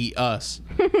 i.e. us,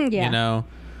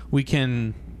 we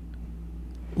can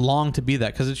long to be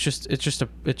that, because it's just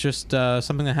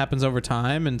something that happens over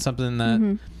time, and something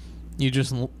that you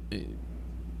just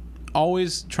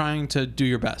always trying to do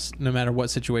your best no matter what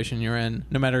situation you're in,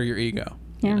 no matter your ego.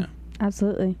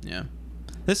 Absolutely.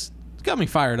 This got me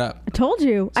fired up. I told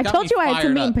you I had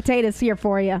some meat and potatoes here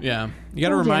for you. You got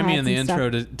to remind me in the intro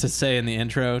to say in the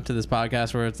intro to this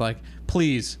podcast where it's like,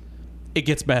 please, it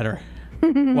gets better.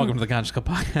 Welcome to the Conscious Club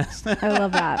podcast. I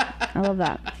love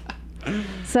that.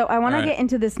 So I want to get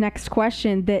into this next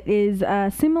question that is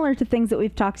similar to things that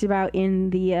we've talked about in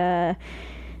the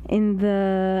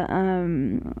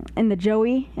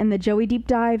Joey deep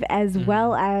dive, as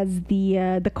well as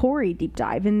the Corey deep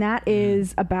dive, and that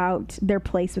is about their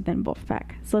place within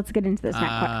Wolfpack. So let's get into this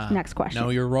next question. Know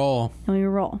your role.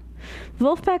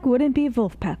 Wolfpack wouldn't be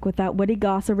Wolfpack without Woody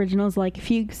Goss originals like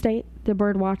Fugue State, The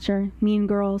Birdwatcher, Mean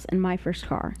Girls, and My First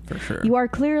Car. For sure. You are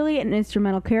clearly an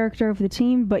instrumental character of the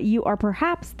team, but you are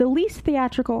perhaps the least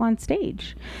theatrical on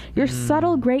stage. Your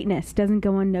subtle greatness doesn't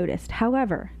go unnoticed.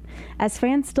 However, as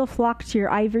fans still flock to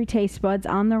your ivory taste buds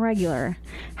on the regular,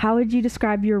 how would you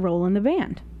describe your role in the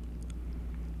band?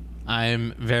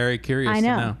 I'm very curious to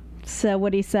know. So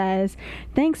Woody says,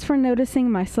 "Thanks for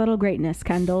noticing my subtle greatness,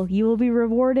 Kendall. You will be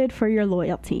rewarded for your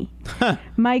loyalty.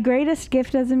 My greatest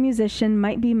gift as a musician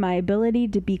might be my ability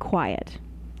to be quiet.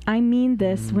 I mean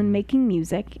this when making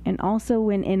music, and also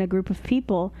when a group of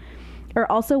people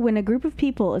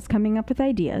is coming up with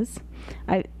ideas.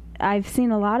 I've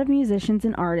seen a lot of musicians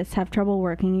and artists have trouble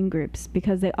working in groups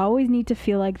because they always need to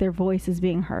feel like their voice is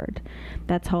being heard.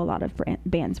 That's how a lot of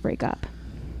bands break up."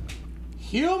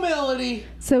 Humility.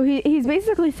 So he's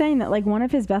basically saying that like one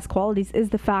of his best qualities is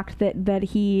the fact that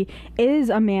he is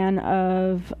a man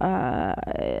of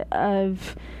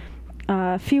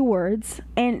few words,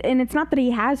 and it's not that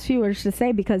he has few words to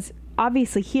say, because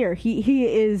obviously here he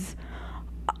is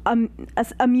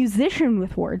a musician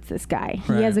with words. This guy,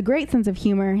 Right. He has a great sense of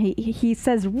humor. He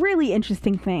says really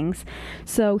interesting things,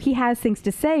 so he has things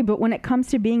to say. But when it comes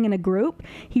to being in a group,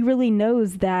 he really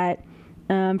knows that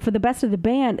for the best of the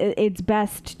band, it's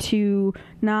best to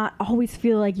not always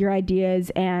feel like your ideas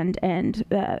and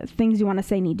things you want to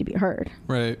say need to be heard.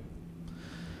 Right.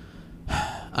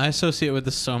 I associate with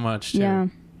this so much too. Yeah.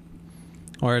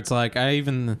 Where it's like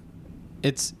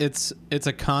it's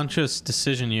a conscious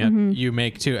decision you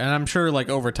make too, and I'm sure like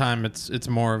over time it's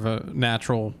more of a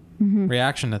natural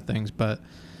reaction to things. But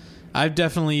I've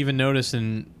definitely even noticed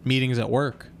in meetings at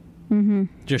work,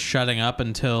 just shutting up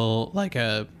until like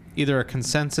either a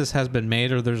consensus has been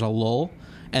made or there's a lull,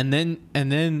 and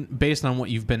then based on what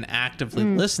you've been actively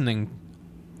listening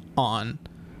on,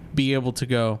 be able to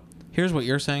go, here's what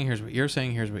you're saying, here's what you're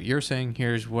saying, here's what you're saying,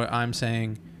 here's what I'm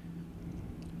saying,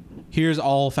 here's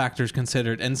all factors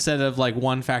considered, instead of like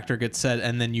one factor gets said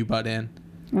and then you butt in,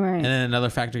 Right. and then another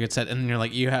factor gets said and then you're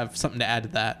like, you have something to add to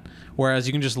that, whereas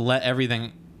you can just let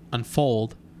everything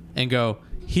unfold and go,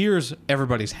 here's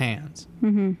everybody's hands,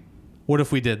 what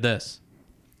if we did this?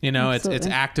 You know, it's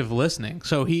active listening.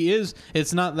 So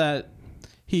it's not that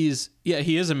he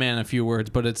is a man of few words,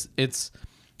 but it's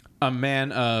a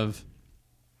man of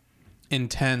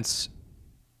intense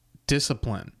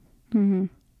discipline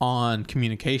on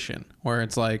communication, where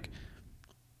it's like,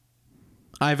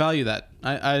 I value that.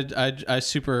 I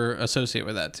super associate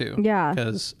with that too. Yeah.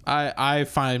 Because I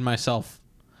find myself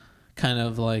kind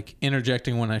of like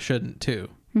interjecting when I shouldn't too.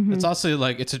 It's also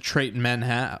like, it's a trait men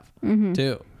have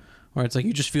too. Where it's like,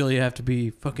 you just feel you have to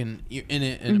be fucking in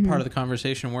it and a part of the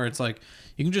conversation, where it's like,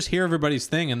 you can just hear everybody's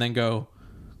thing and then go,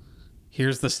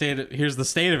 here's the state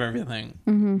of everything.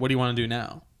 What do you want to do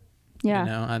now? Yeah. You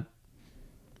know,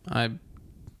 I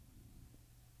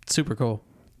super cool.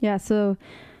 Yeah. So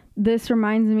this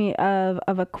reminds me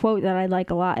of a quote that I like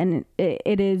a lot, and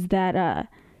it is that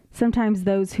sometimes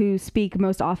those who speak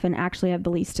most often actually have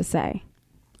the least to say.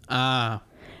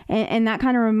 And that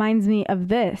kind of reminds me of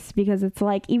this, because it's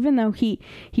like, even though he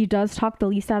does talk the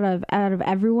least out of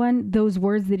everyone, those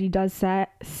words that he does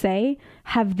say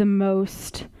have the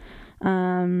most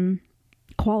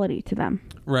quality to them.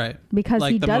 Right. Because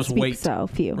like he the does most speak weight. so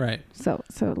few. Right. So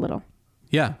little.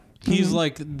 Yeah. He's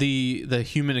like the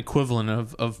human equivalent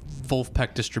of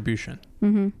Wolfpack distribution.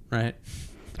 Right.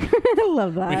 I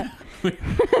love that.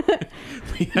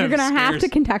 You're going to have to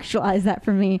contextualize that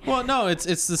for me. Well, no, it's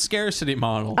the scarcity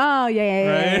model. Oh,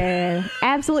 yeah.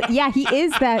 Absolutely. Yeah, he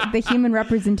is the human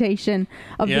representation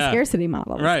of the scarcity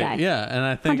model. This guy. Yeah. And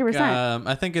I think 100%.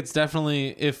 I think it's definitely,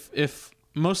 if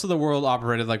most of the world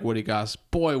operated like Woodycast,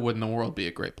 boy, wouldn't the world be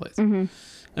a great place.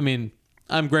 I mean,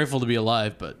 I'm grateful to be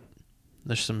alive, but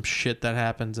there's some shit that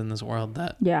happens in this world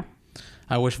that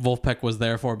I wish Wolfpack was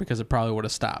there for, because it probably would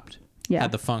have stopped. Yeah.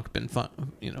 Had the funk been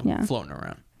floating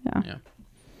around. Yeah.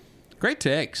 Great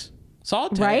takes.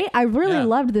 Solid take. Right? I really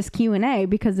loved this Q&A,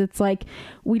 because it's like,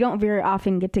 we don't very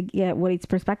often get to get Woody's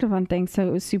perspective on things, so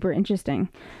it was super interesting.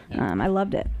 Yeah. I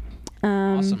loved it.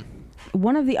 Awesome.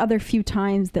 One of the other few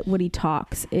times that Woody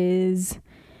talks is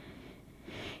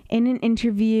in an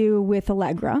interview with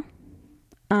Allegra.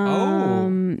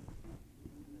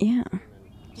 Yeah.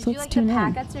 Did you like the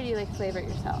packets, or do you like flavor it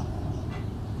yourself?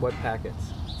 What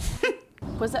packets?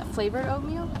 Was that flavored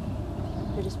oatmeal?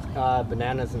 Or just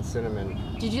Bananas and cinnamon.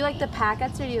 Did you like the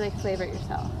packets, or do you like flavor it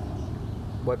yourself?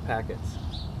 What packets?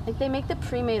 Like, they make the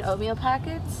pre-made oatmeal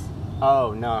packets.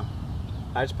 Oh, no.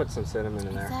 I just put some cinnamon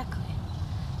in there. Exactly.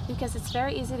 Because it's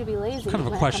very easy to be lazy. What kind of a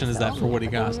when it question comes is to that for oatmeal, Woody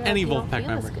but then Goss? you're Any you don't Wolfpack feel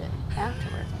member. as good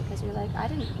afterwards, because you're like, I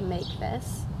didn't make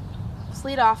this. Let's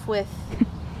lead off with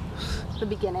the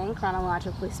beginning,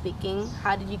 chronologically speaking.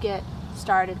 How did you get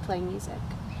started playing music?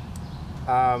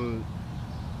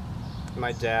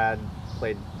 My dad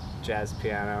played jazz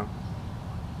piano,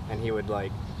 and he would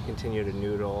like continue to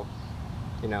noodle,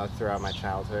 throughout my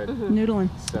childhood. Noodling.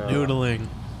 So Noodling.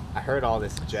 I heard all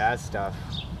this jazz stuff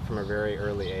from a very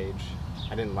early age.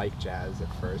 I didn't like jazz at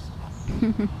first,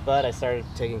 but I started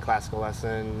taking classical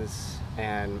lessons,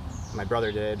 and my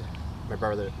brother did. My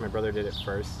brother did it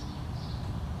first,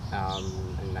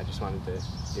 and I just wanted to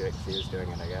do it because he was doing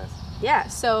it, I guess. Yeah,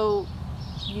 so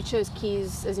you chose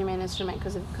keys as your main instrument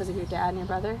because of your dad and your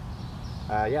brother?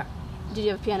 Yeah. Did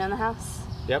you have a piano in the house?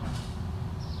 Yep.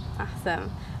 Awesome.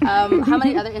 How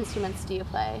many other instruments do you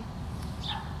play?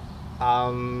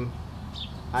 I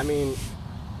mean,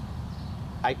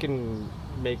 I can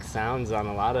make sounds on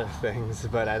a lot of things,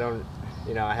 but I don't,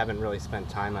 I haven't really spent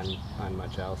time on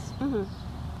much else. Mm-hmm.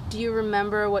 Do you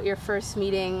remember what your first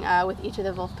meeting with each of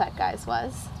the Wolfpack guys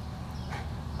was?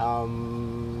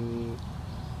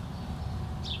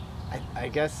 I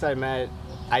guess I met,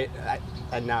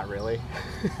 not really,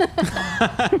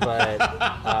 but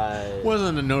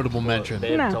wasn't a notable mention.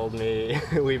 They told me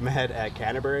we met at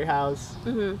Canterbury House.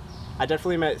 Mm-hmm. I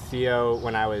definitely met Theo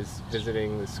when I was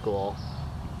visiting the school.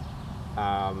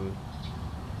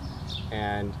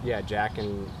 And yeah, Jack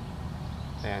and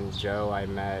Joe I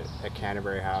met at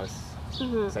Canterbury House.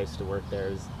 Because I used to work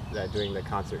there doing the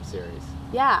concert series.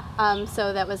 Yeah,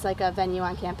 so that was like a venue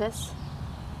on campus?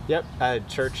 Yep, a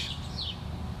church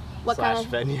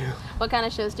venue. What kind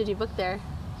of shows did you book there?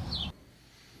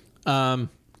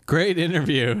 Great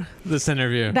interview, this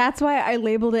interview. That's why I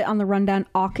labeled it on the rundown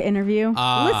Awk interview.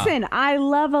 Listen, I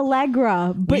love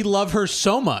Allegra. But we love her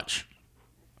so much.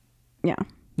 Yeah.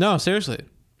 No, seriously.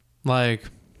 Like,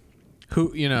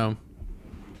 who,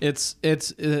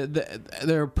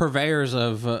 they're purveyors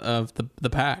of the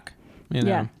pack,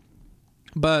 Yeah.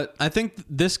 But I think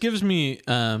this gives me,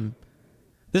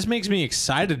 this makes me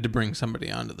excited to bring somebody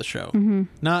onto the show. Mm-hmm.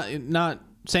 Not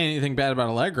saying anything bad about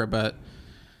Allegra, but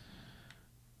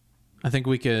I think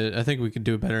we could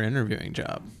do a better interviewing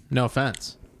job. No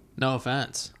offense.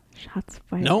 Shots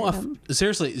fired.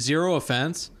 Seriously, zero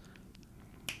offense.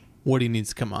 Woody needs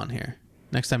to come on here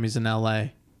next time he's in LA.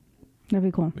 That'd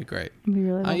be cool. That'd be great. That'd be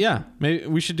really cool. Yeah, maybe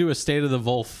we should do a State of the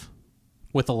Wolf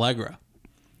with Allegra.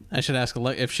 I should ask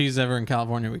Allegra if she's ever in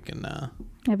California. We can.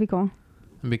 That'd be cool.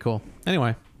 That'd be cool.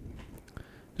 Anyway,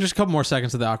 just a couple more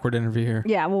seconds of the awkward interview here.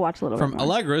 Yeah, we'll watch a little from bit more.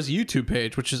 Allegra's YouTube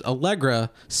page, which is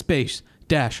Allegra space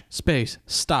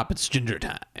stop. It's ginger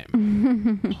time.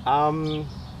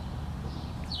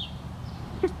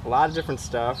 A lot of different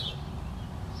stuff.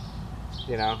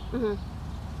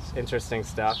 Interesting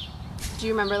stuff. Do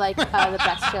you remember the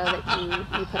best show that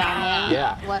you put on there?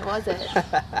 Yeah. What was it?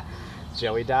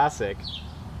 Joey Dosick,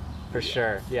 for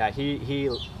sure. Yeah, he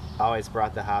always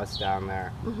brought the house down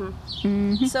there. Mm-hmm.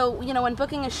 Mm-hmm. So when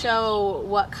booking a show,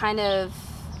 what kind of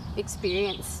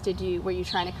experience were you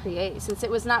trying to create? Since it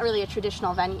was not really a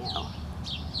traditional venue.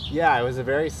 Yeah, it was a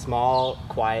very small,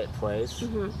 quiet place,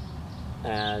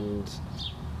 and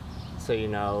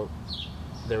so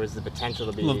there was the potential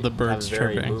to be Love the birds have a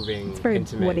very chirping. moving, It's very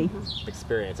intimate Woody.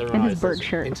 experience. And Everyone his always bird says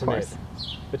shirt, of intimate, course.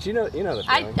 but you know the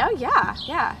feeling. Oh yeah.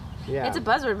 Yeah. It's a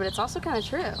buzzword, but it's also kind of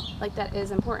true. Like, that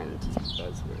is important.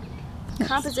 Buzzword.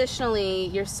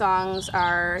 Compositionally, your songs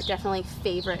are definitely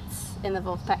favorites in the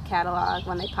Wolfpack catalog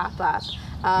when they pop up.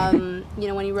 When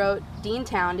you wrote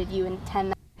Deantown, did you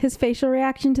intend that? His facial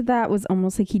reaction to that was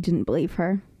almost like he didn't believe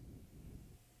her.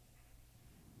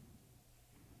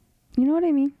 You know what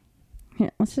I mean?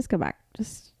 Here, let's just go back.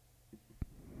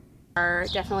 Are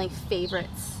definitely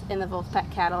favorites in the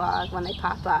Wolfpack catalog when they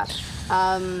pop up.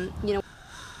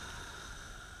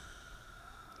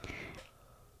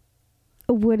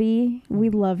 Woody, we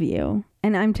love you,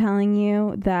 and I'm telling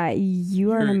you that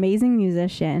you are an amazing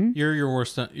musician. You're your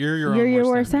worst. You're your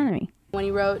worst enemy. When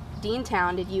you wrote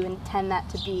Deantown, did you intend that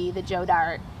to be the Joe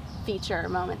Dart feature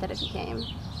moment that it became?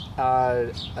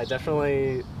 I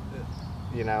definitely,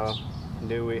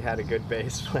 knew we had a good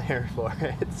bass player for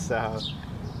it. So,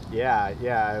 yeah,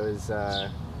 I was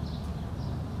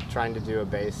trying to do a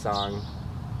bass song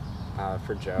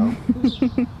for Joe,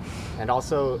 and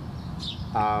also.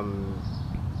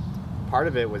 Part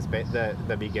of it was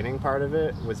the beginning part of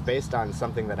it was based on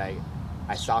something that I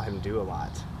saw him do a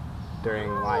lot during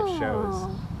live shows,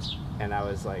 and I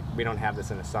was like, we don't have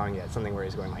this in a song yet. Something where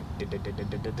he's going like.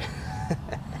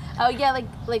 Oh yeah,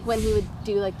 like when he would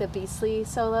do like the Beastly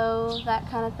solo, that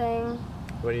kind of thing.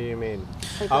 What do you mean?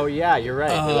 Oh yeah, you're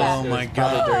right. Oh my God.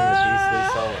 Probably during the Beastly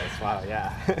solos. Wow,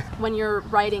 yeah. When you're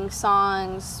writing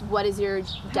songs, what is your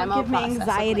demo give me process?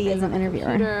 anxiety Like, as an interviewer.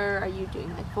 Computer? Are you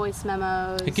doing like voice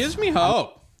memos? It gives me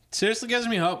hope. Seriously gives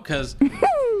me hope, because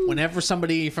whenever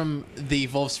somebody from the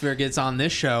Wolfsphere gets on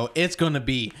this show, it's going to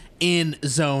be in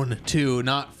zone 2,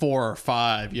 not 4 or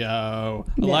 5, yo.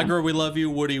 Yeah. Allegra, we love you.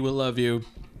 Woody, we love you.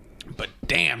 But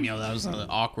damn, yo, that was an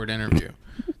awkward interview.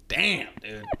 Damn,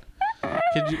 dude.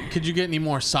 Could you get any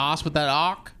more sauce with that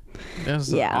awk? That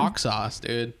was awk sauce,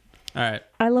 dude. All right.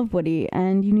 I love Woody,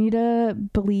 and you need to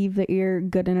believe that you're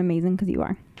good and amazing, because you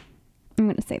are. I'm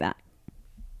going to say that.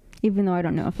 Even though I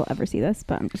don't know if he'll ever see this,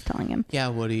 but I'm just telling him. Yeah,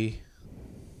 Woody.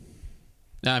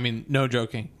 No, I mean, no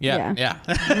joking. Yeah.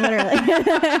 Literally.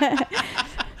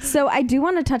 So I do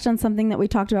want to touch on something that we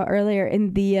talked about earlier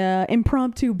in the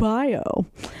impromptu bio.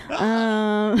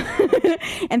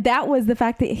 And that was the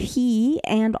fact that he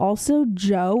and also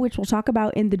Joe, which we'll talk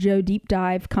about in the Joe deep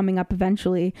dive coming up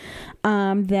eventually,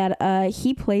 that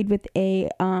he played with a,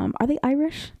 are they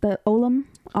Irish? The Olam?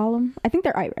 I think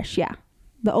they're Irish, yeah.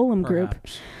 The Olam group.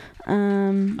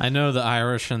 I know the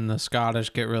Irish and the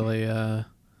Scottish get really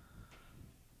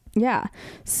yeah.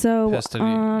 So pissed at you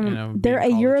know, they're a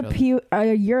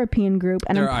European group,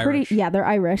 and they're I'm pretty Irish. yeah, they're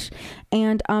Irish.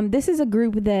 And this is a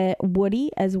group that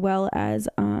Woody as well as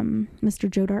Mr.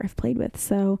 Joe Dart have played with.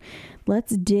 So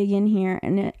let's dig in here,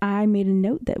 and I made a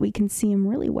note that we can see him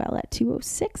really well at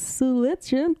 2:06. So let's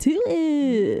jump to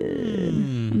it.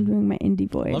 I'm doing my indie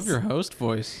voice. Love your host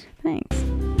voice. Thanks.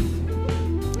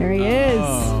 There he is.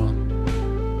 Oh.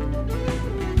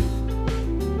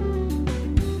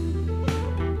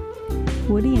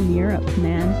 Woody in Europe,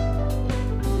 man.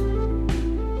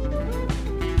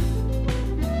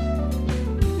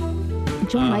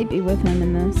 Joe might be with him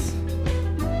in this.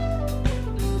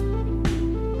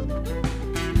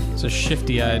 It's a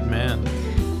shifty-eyed man.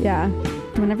 Yeah.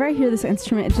 Whenever I hear this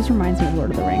instrument, it just reminds me of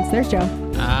Lord of the Rings. There's Joe.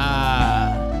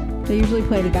 Ah. They usually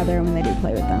play together when they do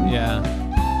play with them. Yeah.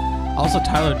 Also,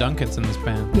 Tyler Duncan's in this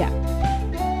band. Yeah.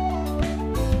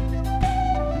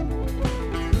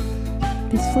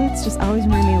 These flutes just always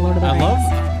remind me of Lord of the Rings.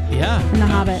 Yeah. And The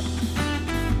Hobbit.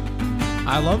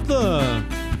 I love the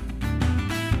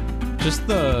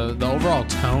overall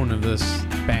tone of this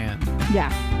band. Yeah.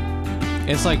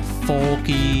 It's like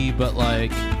folky, but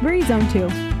like Very Zone 2.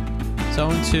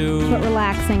 Zone 2. But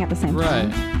relaxing at the same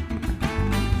Right. time.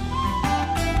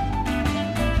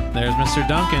 There's Mr.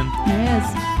 Duncan. There he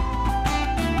is.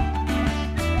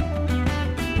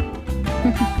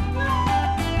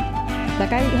 That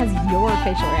guy has your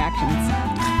facial reactions.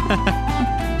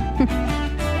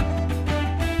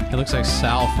 He looks like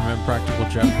Sal from Impractical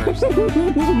Jokers.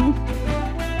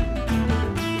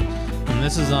 And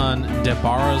this is on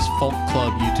Debarra's Folk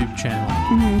Club YouTube channel.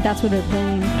 That's what they're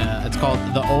playing. Yeah, it's called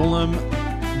The Olam,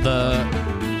 the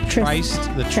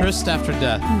Tryst After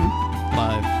Death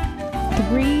live.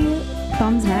 3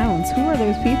 thumbs downs. Who are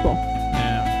those people?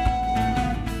 Yeah.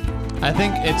 I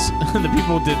think it's the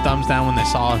people who did thumbs down when they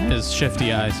saw his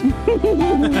shifty eyes.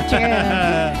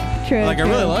 True. Like, I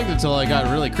really liked it until I got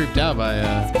really creeped out by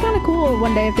It'd be kind of cool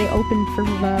one day if they opened for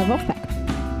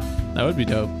Wolfpack. that would be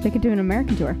dope. They could do an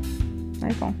American tour.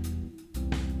 That'd be cool.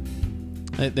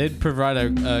 They'd provide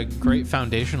a great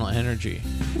foundational energy.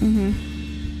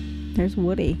 There's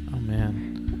Woody. Oh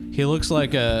man, he looks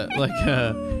like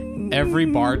every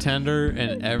bartender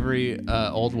in every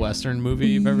old Western movie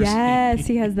you've ever seen. Yes,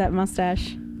 he has that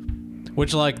mustache.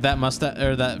 Which, like, that mustache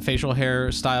or that facial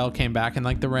hair style came back in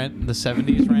like the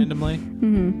 70s randomly.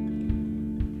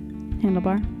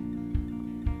 Handlebar.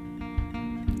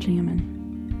 Jamming.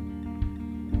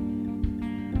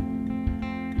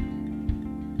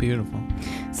 Beautiful.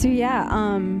 So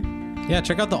yeah, Yeah,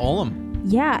 check out the Olam.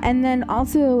 yeah, and then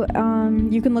also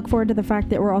you can look forward to the fact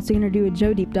that we're also going to do a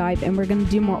Joe deep dive, and we're going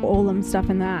to do more Olam stuff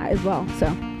in that as well. So,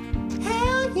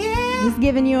 hell yeah! Just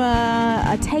giving you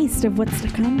a taste of what's to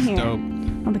come here Dope.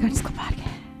 on the Conscious Club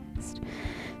podcast.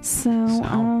 So,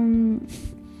 Sal.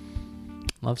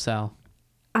 Love Sal.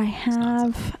 I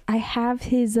have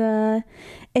his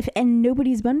if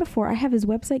nobody's been before, I have his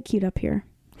website queued up here.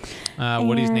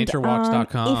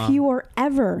 Woody'sNatureWalks.com. If you are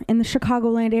ever in the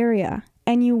Chicagoland area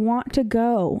and you want to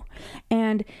go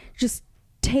and just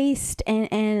taste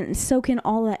and soak in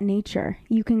all that nature,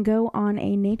 you can go on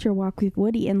a nature walk with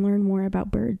Woody and learn more about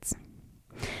birds.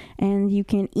 And you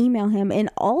can email him.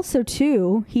 And also,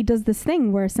 too, he does this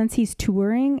thing where since he's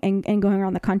touring and going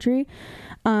around the country,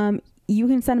 you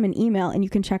can send him an email and you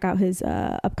can check out his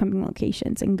upcoming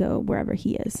locations and go wherever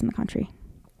he is in the country.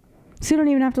 So you don't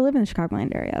even have to live in the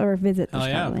Chicagoland area or visit the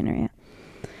Chicagoland area.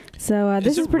 So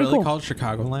this is pretty really cool. called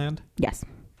Chicagoland? Yes.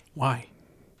 Why?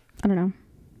 I don't know.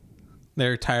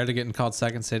 They're tired of getting called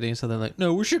Second City, so they're like,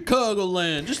 "No, we're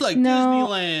Chicagoland, just like No,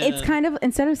 Disneyland." it's kind of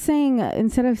instead of saying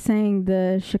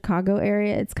the Chicago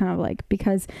area, it's kind of like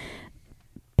because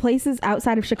places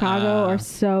outside of Chicago are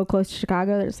so close to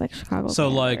Chicago, there's like Chicago. So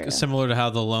like area. similar to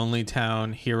how the Lonely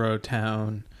Town, Hero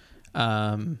Town,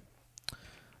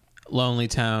 Lonely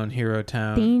Town, Hero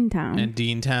Town, Dean Town, and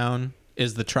Dean Town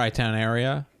is the Tri-Town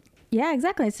area. Yeah,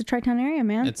 exactly. It's the Tri-Town area,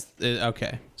 man.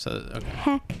 Okay. So okay.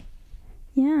 Heck,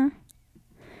 yeah.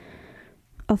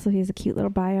 Also, he has a cute little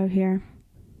bio here.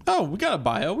 Oh, we got a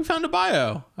bio. We found a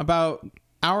bio about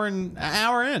an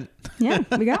hour in. Yeah,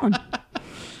 we got one.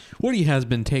 Woody has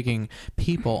been taking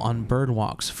people on bird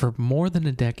walks for more than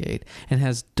a decade and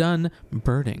has done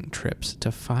birding trips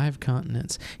to 5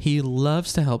 continents. He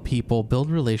loves to help people build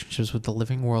relationships with the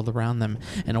living world around them,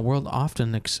 in a world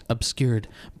often obscured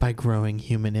by growing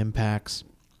human impacts.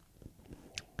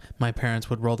 My parents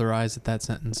would roll their eyes at that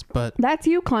sentence, but... That's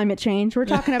you, climate change. We're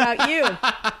talking about you.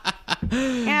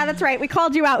 Yeah, that's right. We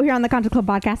called you out here on the Country Club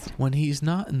podcast. When he's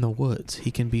not in the woods,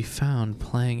 he can be found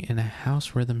playing in a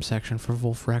house rhythm section for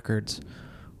Wolf Records,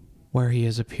 where he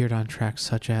has appeared on tracks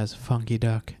such as Funky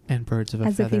Duck and Birds of a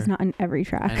Feather. As if he's not in every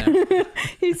track. I know.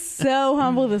 He's so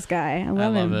humble, this guy. I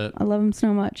love him. it. I love him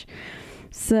so much.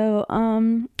 So,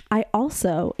 I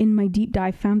also, in my deep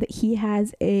dive, found that he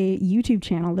has a YouTube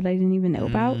channel that I didn't even know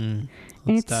about. And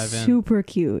it's super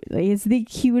cute. Like, it's the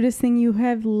cutest thing you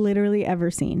have literally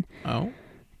ever seen. Oh?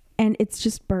 And it's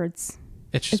just birds.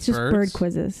 It's just bird birds?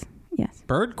 quizzes. Yes.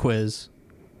 Bird quiz.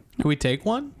 Can we take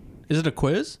one? Is it a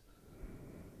quiz?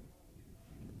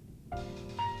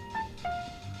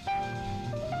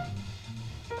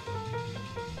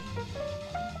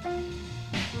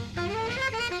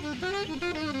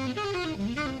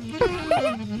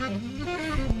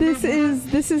 This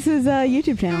is his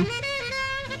YouTube channel.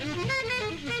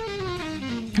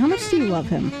 How much do you love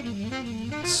him?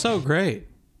 So great.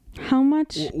 How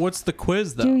much What's the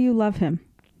quiz, though? do you love him?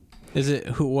 Is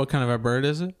it what kind of a bird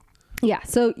is it? Yeah,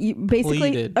 so you basically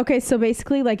Pleated. okay, so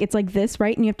basically like it's like this,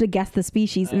 right? And you have to guess the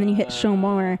species, and then you hit show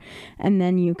more, and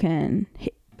then you can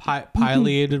hit,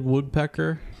 Pileated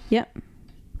woodpecker. yep,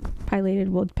 pileated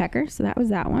woodpecker. So that was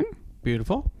that one.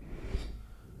 Beautiful.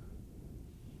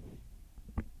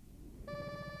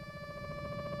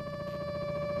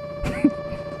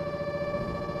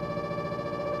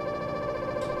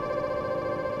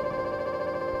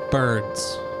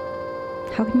 Birds.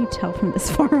 How can you tell from this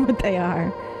far what they are?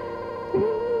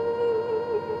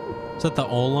 Is that the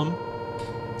Olam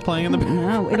playing in the...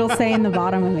 No, it'll say in the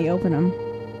bottom when they open them.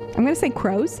 I'm gonna say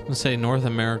crows. Let's say North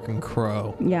American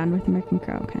crow. Yeah, North American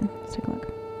crow. Okay, let's take a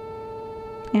look.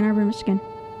 Ann Arbor, Michigan.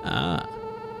 Ah.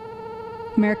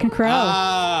 American crow.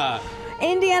 Ah.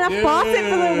 Indiana Fawcett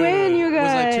for the win, you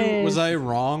guys. Was I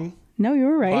wrong No, you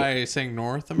were right. by saying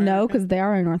North America? No, because they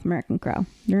are a North American crow.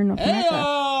 You're in North America.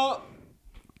 Hey-o!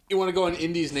 You want to go on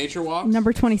Indy's nature walks?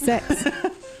 Number 26.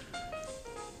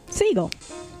 Seagull.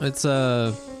 It's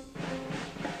a...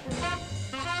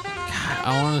 God,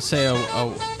 I want to say a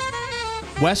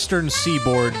western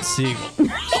seaboard seagull.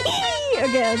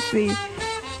 Okay, let's see.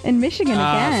 In Michigan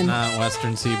again. It's not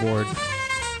western seaboard.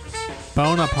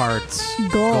 Bonaparte's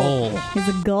Gull. gull. He's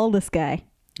a gull, this guy.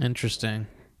 Interesting.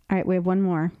 All right, we have one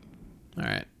more. All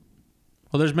right.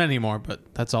 Well, there's many more,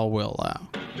 but that's all we'll allow.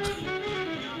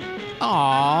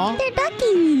 Aww. They're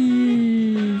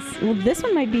duckies. Well, this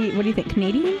one might be, what do you think,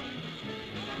 Canadian?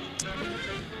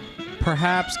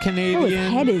 Perhaps Oh, Canadian.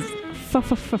 his head is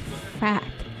fat.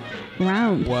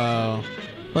 Round. Whoa.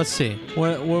 Let's see.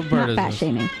 What bird Not is fat this?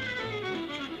 shaming.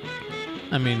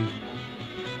 I mean,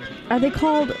 Are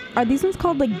these ones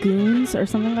called like goons or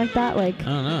something like that? Like, I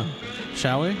don't know.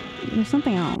 Shall we? there's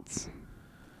something else.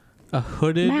 A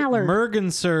hooded Mallard.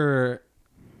 merganser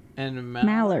and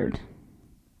Mallard.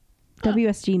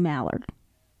 WSG Mallard.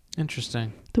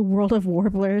 Interesting. The World of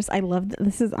Warblers. I love that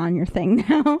this is on your thing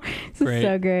now. This Great. is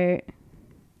so great.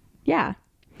 Yeah.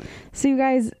 So you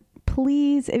guys,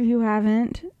 please, if you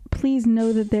haven't, please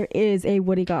know that there is a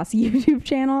Woody Goss YouTube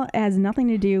channel. It has nothing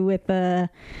to do with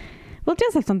well, it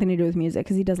does have something to do with music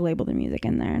because he does label the music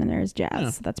in there, and there's jazz. Yeah.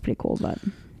 So that's pretty cool. But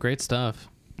Great stuff.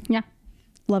 yeah,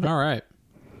 love it. All right.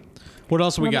 What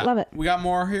else we Love it, got? love it. We got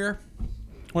more here?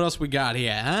 What else we got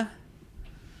here, huh?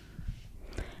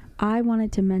 I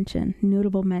wanted to mention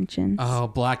notable mentions. Oh,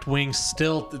 Black Wings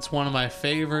Stilt. It's one of my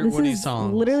favorite This Woody is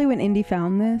songs. literally when Indy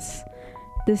found this.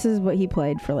 This is what he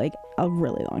played for like a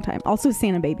really long time. Also,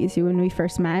 Santa Baby too. When we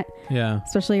first met, Yeah.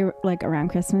 especially like around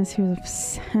Christmas, he was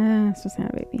so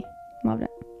Santa Baby. Loved it.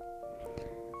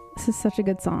 This is such a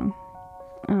good song.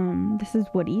 This is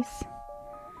Woody's.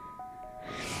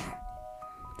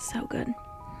 So good.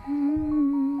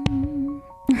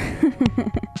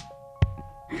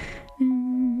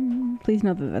 Please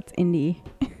know that that's Indy.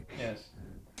 Yes.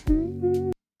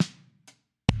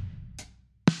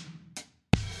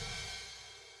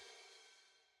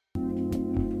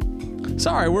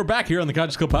 Sorry, we're back here on the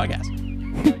Conscious Club podcast.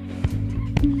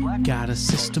 Got a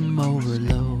system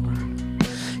overload.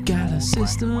 Got a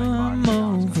system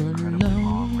overload.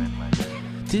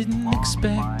 Didn't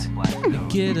expect to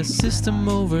get a system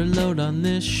overload on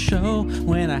this show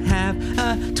when I have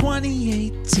a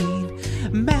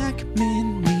 2018 Mac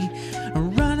Mini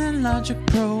running Logic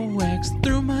Pro X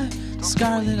through my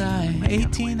Scarlet Eye,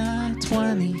 18 Eye,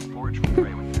 20.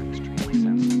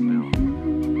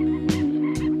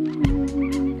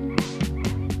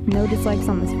 No dislikes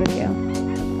on this video.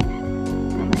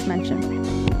 I must mention.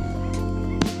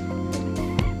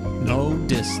 No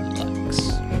dislikes.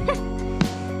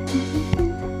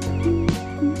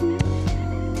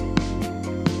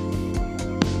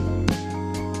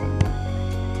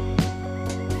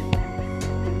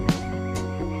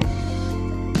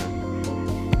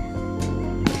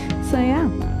 So yeah,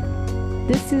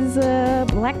 this is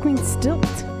Black Queen Stilt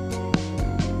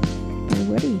by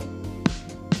Woody.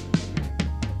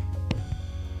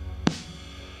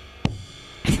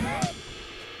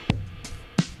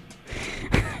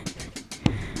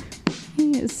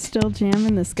 He is still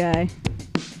jamming this guy.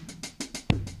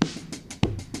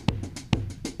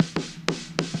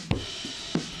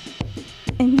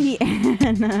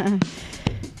 Indiana.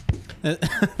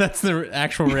 That's the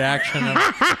actual reaction.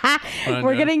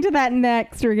 We're getting to that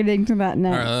next. We're getting to that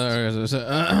next.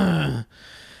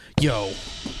 Yo.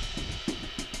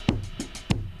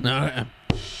 No.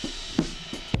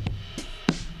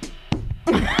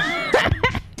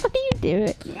 What do you do?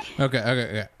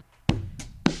 Okay.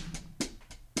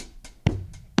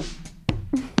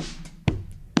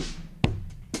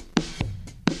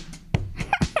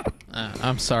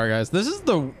 I'm sorry, guys. This is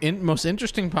the most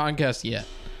interesting podcast yet.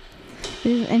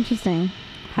 This is interesting.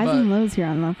 Highs and lows here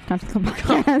on the Conscious Club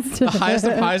podcast. The highest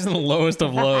of highs and the lowest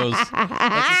of lows. That's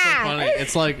just so funny.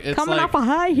 It's coming like, off a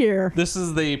high here. This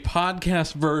is the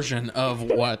podcast version of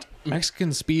what Mexican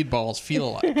speedballs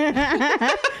feel like.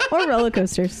 Or roller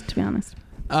coasters, to be honest.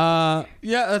 Yeah,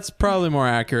 that's probably more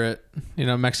accurate. You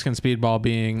know, Mexican speedball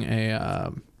being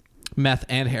a meth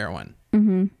and heroin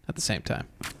at the same time.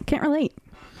 Can't relate.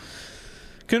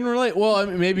 Couldn't relate. Well, I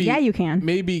mean, maybe. Yeah, you can.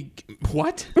 Maybe.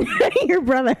 What? Your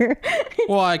brother.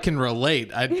 Well, I can relate.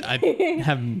 I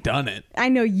haven't done it. I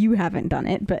know you haven't done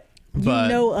it, but you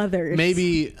know others.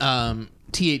 Maybe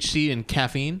THC and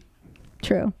caffeine.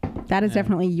 True. That is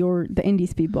definitely the indie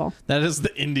speedball. That is the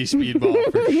indie speedball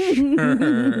for sure.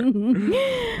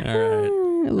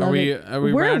 All right. Are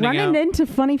we We're rounding running out? into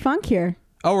Funny Funk here.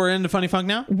 Oh, we're into Funny Funk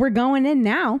now? We're going in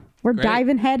now. We're Great.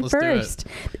 diving head Let's do first.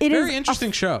 it. Very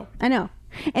interesting show. I know.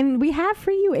 And we have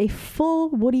for you a full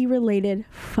Woody related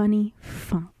Funny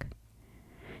Funk.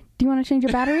 Do you want to change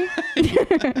your battery?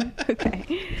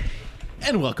 Okay.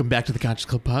 And welcome back to the Conscious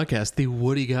Club Podcast, the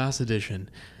Woody Goss edition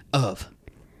of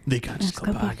the Conscious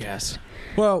Club Podcast.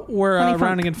 Well, we're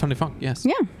rounding in Funny Funk, yes.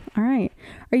 Yeah. All right.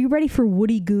 Are you ready for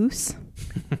Woody Goose?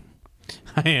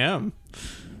 I am.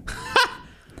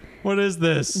 What is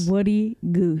this? Woody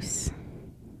Goose.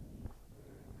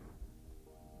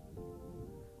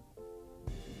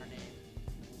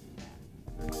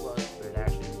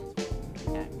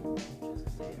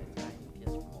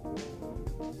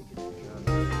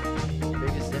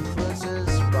 Biggest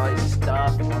influences, probably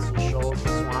Stuff, Muscle Shoals,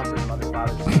 Swampers, Mother,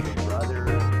 Father, Sister, Brother,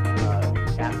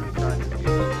 Captain Crunch.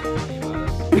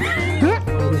 What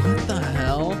the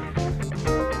hell?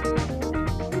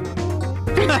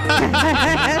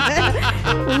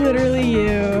 Literally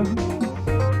you.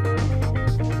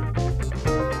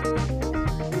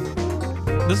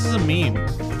 This is a meme.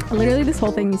 Literally this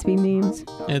whole thing needs to be memes.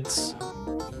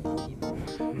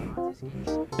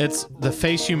 It's the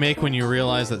face you make when you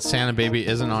realize that Santa Baby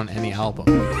isn't on any album.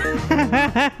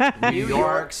 New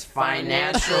York's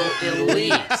financial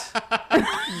elite.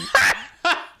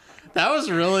 That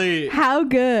was really... How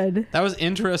good. That was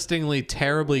interestingly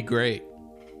terribly great.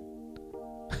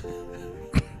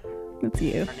 That's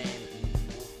you.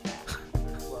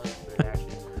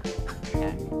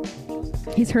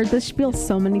 He's heard this spiel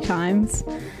so many times.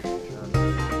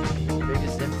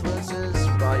 Biggest influences,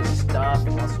 probably Stuff,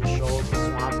 Muscle Shoals,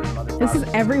 Swampers, Mother, This is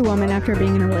every woman after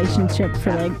being in a relationship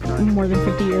for like more than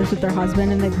 50 years with their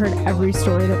husband, and they've heard every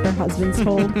story that their husband's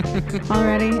told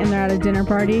already, and they're at a dinner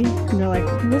party and they're like,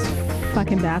 this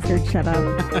fucking bastard, shut up.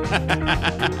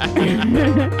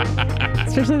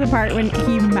 Especially the part when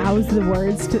he mouths the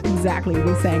words to exactly what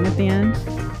he's saying at the end.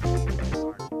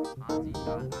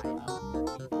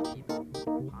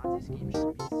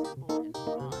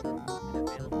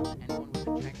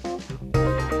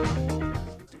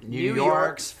 New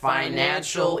York's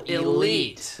financial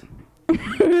elite.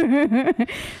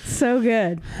 So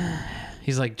good.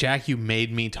 He's like, Jack, you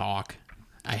made me talk.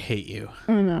 I hate you.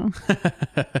 I know.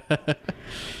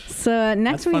 So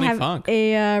next That's we Funny have Funk.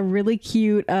 a really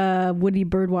cute Woody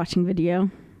bird watching video.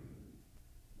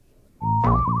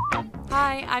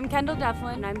 Hi, I'm Kendall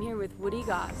Deflin, and I'm here with Woody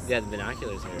Goss, Yeah, the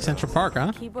binoculars here. Central Park,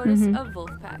 huh? keyboardist of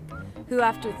Wolfpack, who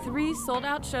after 3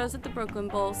 sold-out shows at the Brooklyn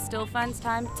Bowl still finds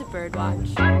time to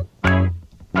birdwatch.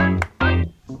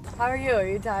 How are you? Are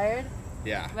you tired?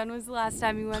 Yeah. When was the last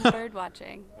time you went bird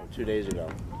watching? 2 days ago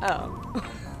Oh.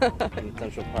 in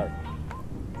Central Park.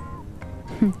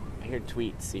 I hear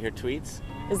tweets. You hear tweets?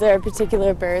 Is there a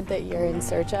particular bird that you're in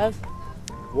search of?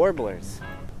 Warblers.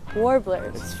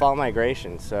 Warblers. It's fall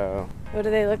migration, so What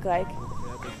do they look like?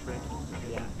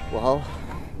 well,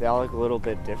 they all look a little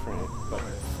bit different, But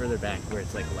further back where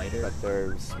it's like lighter. but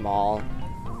they're small,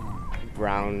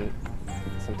 brown.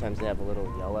 Sometimes they have a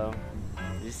little yellow.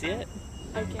 Did you see it?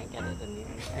 I can't get it in here.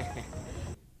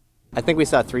 I think we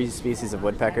saw 3 species of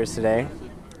woodpeckers today.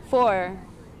 4,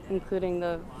 including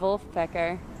the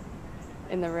wolfpecker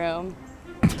in the room.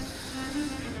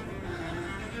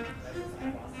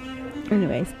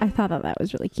 Anyways, I thought that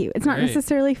was really cute. It's not Great.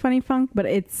 necessarily funny funk, but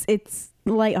it's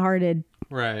lighthearted,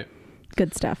 Right.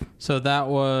 good stuff. So that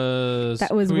was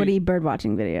Woody bird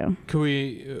watching video. Could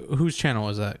we? Whose channel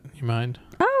was that? You mind?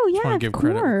 Oh Just wanna yeah, give of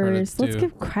credit where course. credit's Let's due.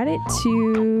 give credit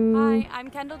to Hi, I'm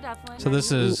Kendall Deflin. So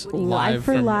this is Live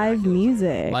for Live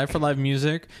Music. Live for Live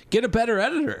Music. Get a better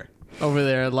editor over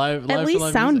there. Live At for least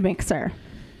Live sound Music. mixer.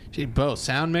 Gee, both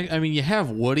sound mix. I mean, you have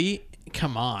Woody.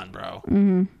 Come on, bro.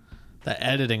 Mm-hmm. The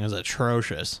editing is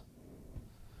atrocious.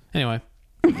 Anyway,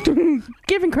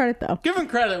 Giving credit though. giving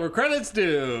credit where credit's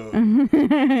due.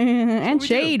 And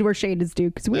shade where shade is due,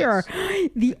 because we are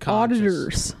the Conscious.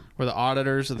 auditors We're the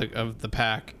auditors of the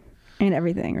pack. and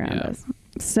everything around Yeah. us.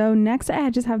 So next I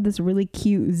just have this really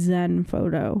cute Zen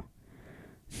photo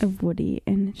of Woody,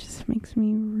 and it just makes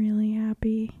me really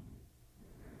happy.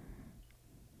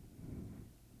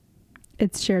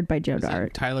 It's shared by Joe Is that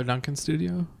Dart. Tyler Duncan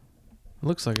studio. It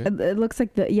looks like it. It looks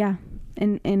like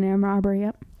in Ann Arbor.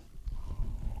 Yep.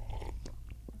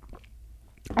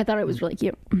 I thought it was really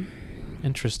cute.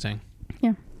 Interesting.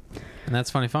 Yeah. And that's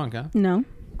Funny Funk, huh? No.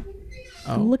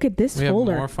 Oh, Look at this we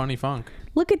folder. have more Funny Funk.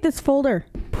 Look at this folder.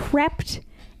 Prepped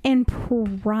and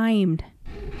primed.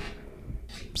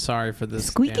 Sorry for this.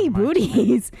 Squeaky damn mic.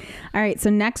 booties. All right, so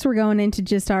next we're going into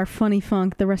just our funny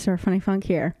funk, the rest of our funny funk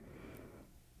here.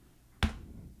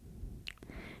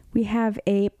 We have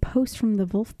a post from the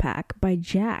Wolfpack by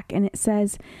Jack, and it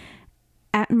says,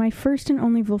 "At my first and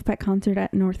only Wolfpack concert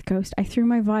at North Coast, I threw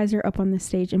my visor up on the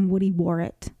stage and Woody wore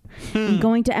it. I'm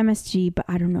going to MSG, but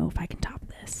I don't know if I can top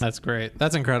this." That's great.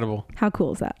 That's incredible. How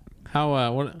cool is that?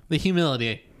 How what the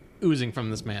humility oozing from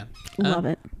this man. Love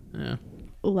it. Yeah.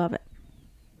 Love it.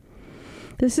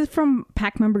 This is from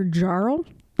pack member Jarl.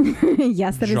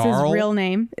 Yes, that is Jarl? his real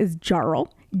name, is Jarl.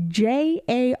 Jarle.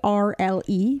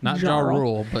 Not Ja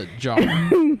Rule, but Ja.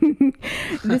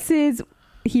 This is,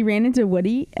 he ran into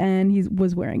Woody and he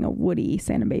was wearing a Woody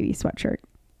Santa Baby sweatshirt.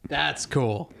 That's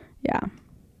cool. Yeah.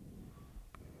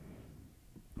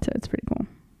 So it's pretty cool.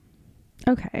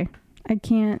 Okay. I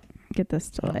can't get this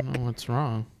to I don't know what's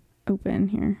wrong. open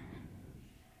here.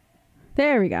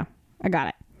 There we go. I got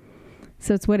it.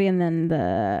 So it's Woody and then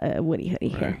the Woody hoodie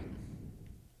here.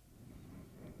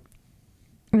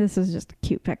 This is just a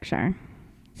cute picture.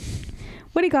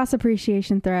 Woody Goss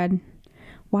appreciation thread.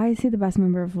 Why is he the best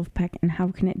member of Wolfpack, and how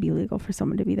can it be legal for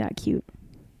someone to be that cute?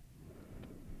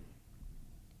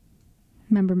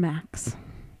 Member Max.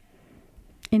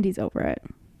 Indy's over it.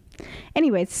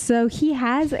 Anyways, so he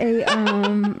has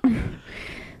a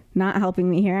not helping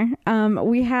me here.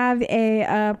 We have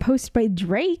a post by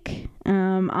Drake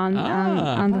on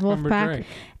the Wolfpack. Drake.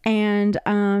 And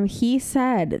he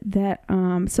said that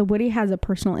so Woody has a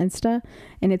personal Insta,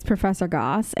 and it's Professor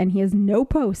Goss, and he has no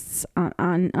posts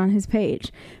on his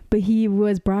page, but he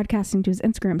was broadcasting to his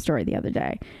Instagram story the other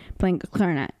day playing a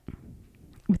clarinet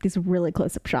with these really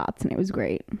close-up shots, and it was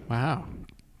great. Wow.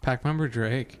 Pack member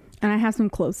Drake. And I have some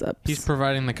close-ups. He's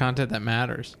providing the content that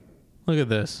matters. Look at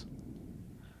this.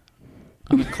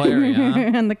 On the Clary, huh?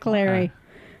 And the Clary.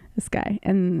 This guy.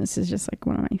 And this is just like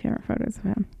one of my favorite photos of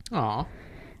him. Aw.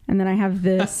 And then I have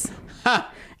this.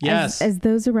 Yes. As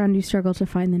those around you struggle to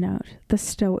find the note, the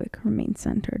stoic remains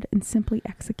centered and simply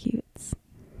executes.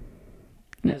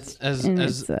 As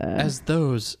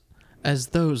those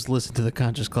listen to the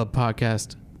Conscious Club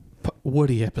podcast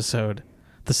Woody episode,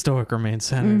 the stoic remains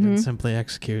centered and simply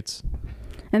executes.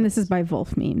 And this is by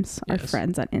Wolf Memes, our Yes.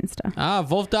 friends on Insta.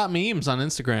 Wolf.memes on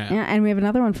Instagram. Yeah, and we have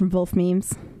another one from Wolf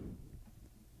Memes.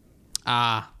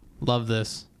 Love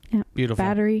this. Yeah. Beautiful.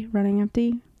 Battery running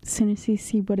empty as soon as you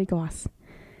see Woody Goss.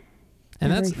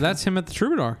 And Very that's him at the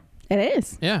Troubadour. It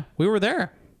is. Yeah, we were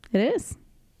there. It is.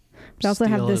 We also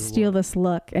have this Steal This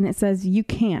look, and it says, "You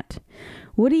can't."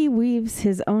 Woody weaves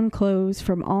his own clothes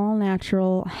from all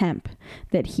natural hemp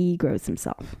that he grows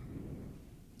himself.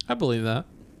 I believe that.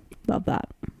 Love that.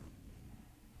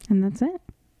 And that's it.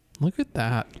 Look at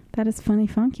that. That is funny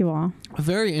funk, you all. A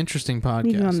very interesting podcast.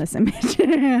 Leave it on this image.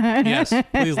 Yes,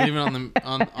 please leave it on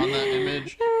that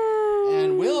image.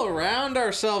 And we'll round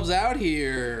ourselves out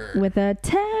here. With a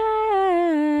tag.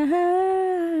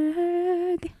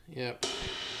 Yep.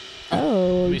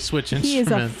 Oh. We switch He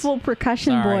instruments. is a full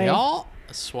percussion Sorry, boy. y'all.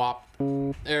 Swap.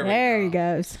 There he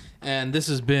goes. And this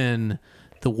has been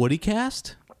the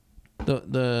Woodycast. No.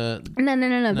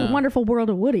 The Wonderful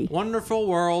World of Woody. Wonderful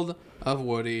World of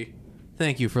Woody.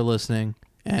 Thank you for listening.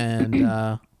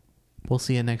 And we'll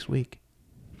see you next week.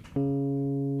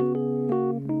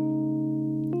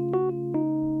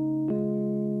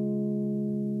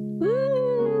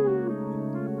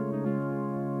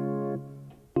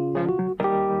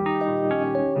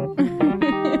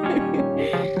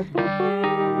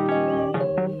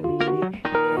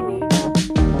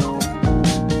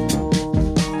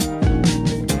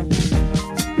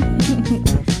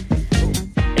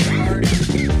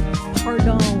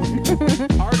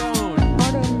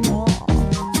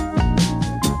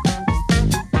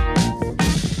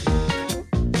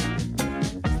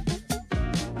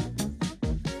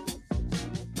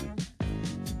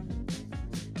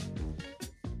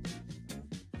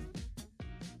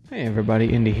 Hey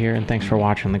everybody, Indy here, and thanks for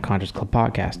watching the Conscious Club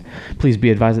podcast. Please be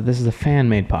advised that this is a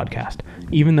fan-made podcast.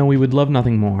 Even though we would love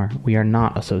nothing more, we are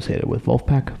not associated with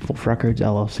Wolfpack, Wolf Records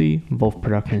LLC, Wolf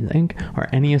Productions Inc., or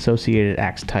any associated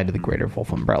acts tied to the greater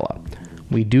Wolf umbrella.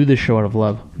 We do this show out of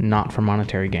love, not for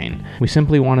monetary gain. We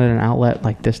simply wanted an outlet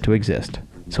like this to exist,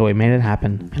 so we made it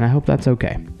happen, and I hope that's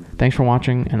okay. Thanks for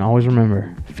watching, and always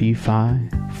remember, fee fi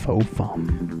fo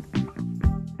fum.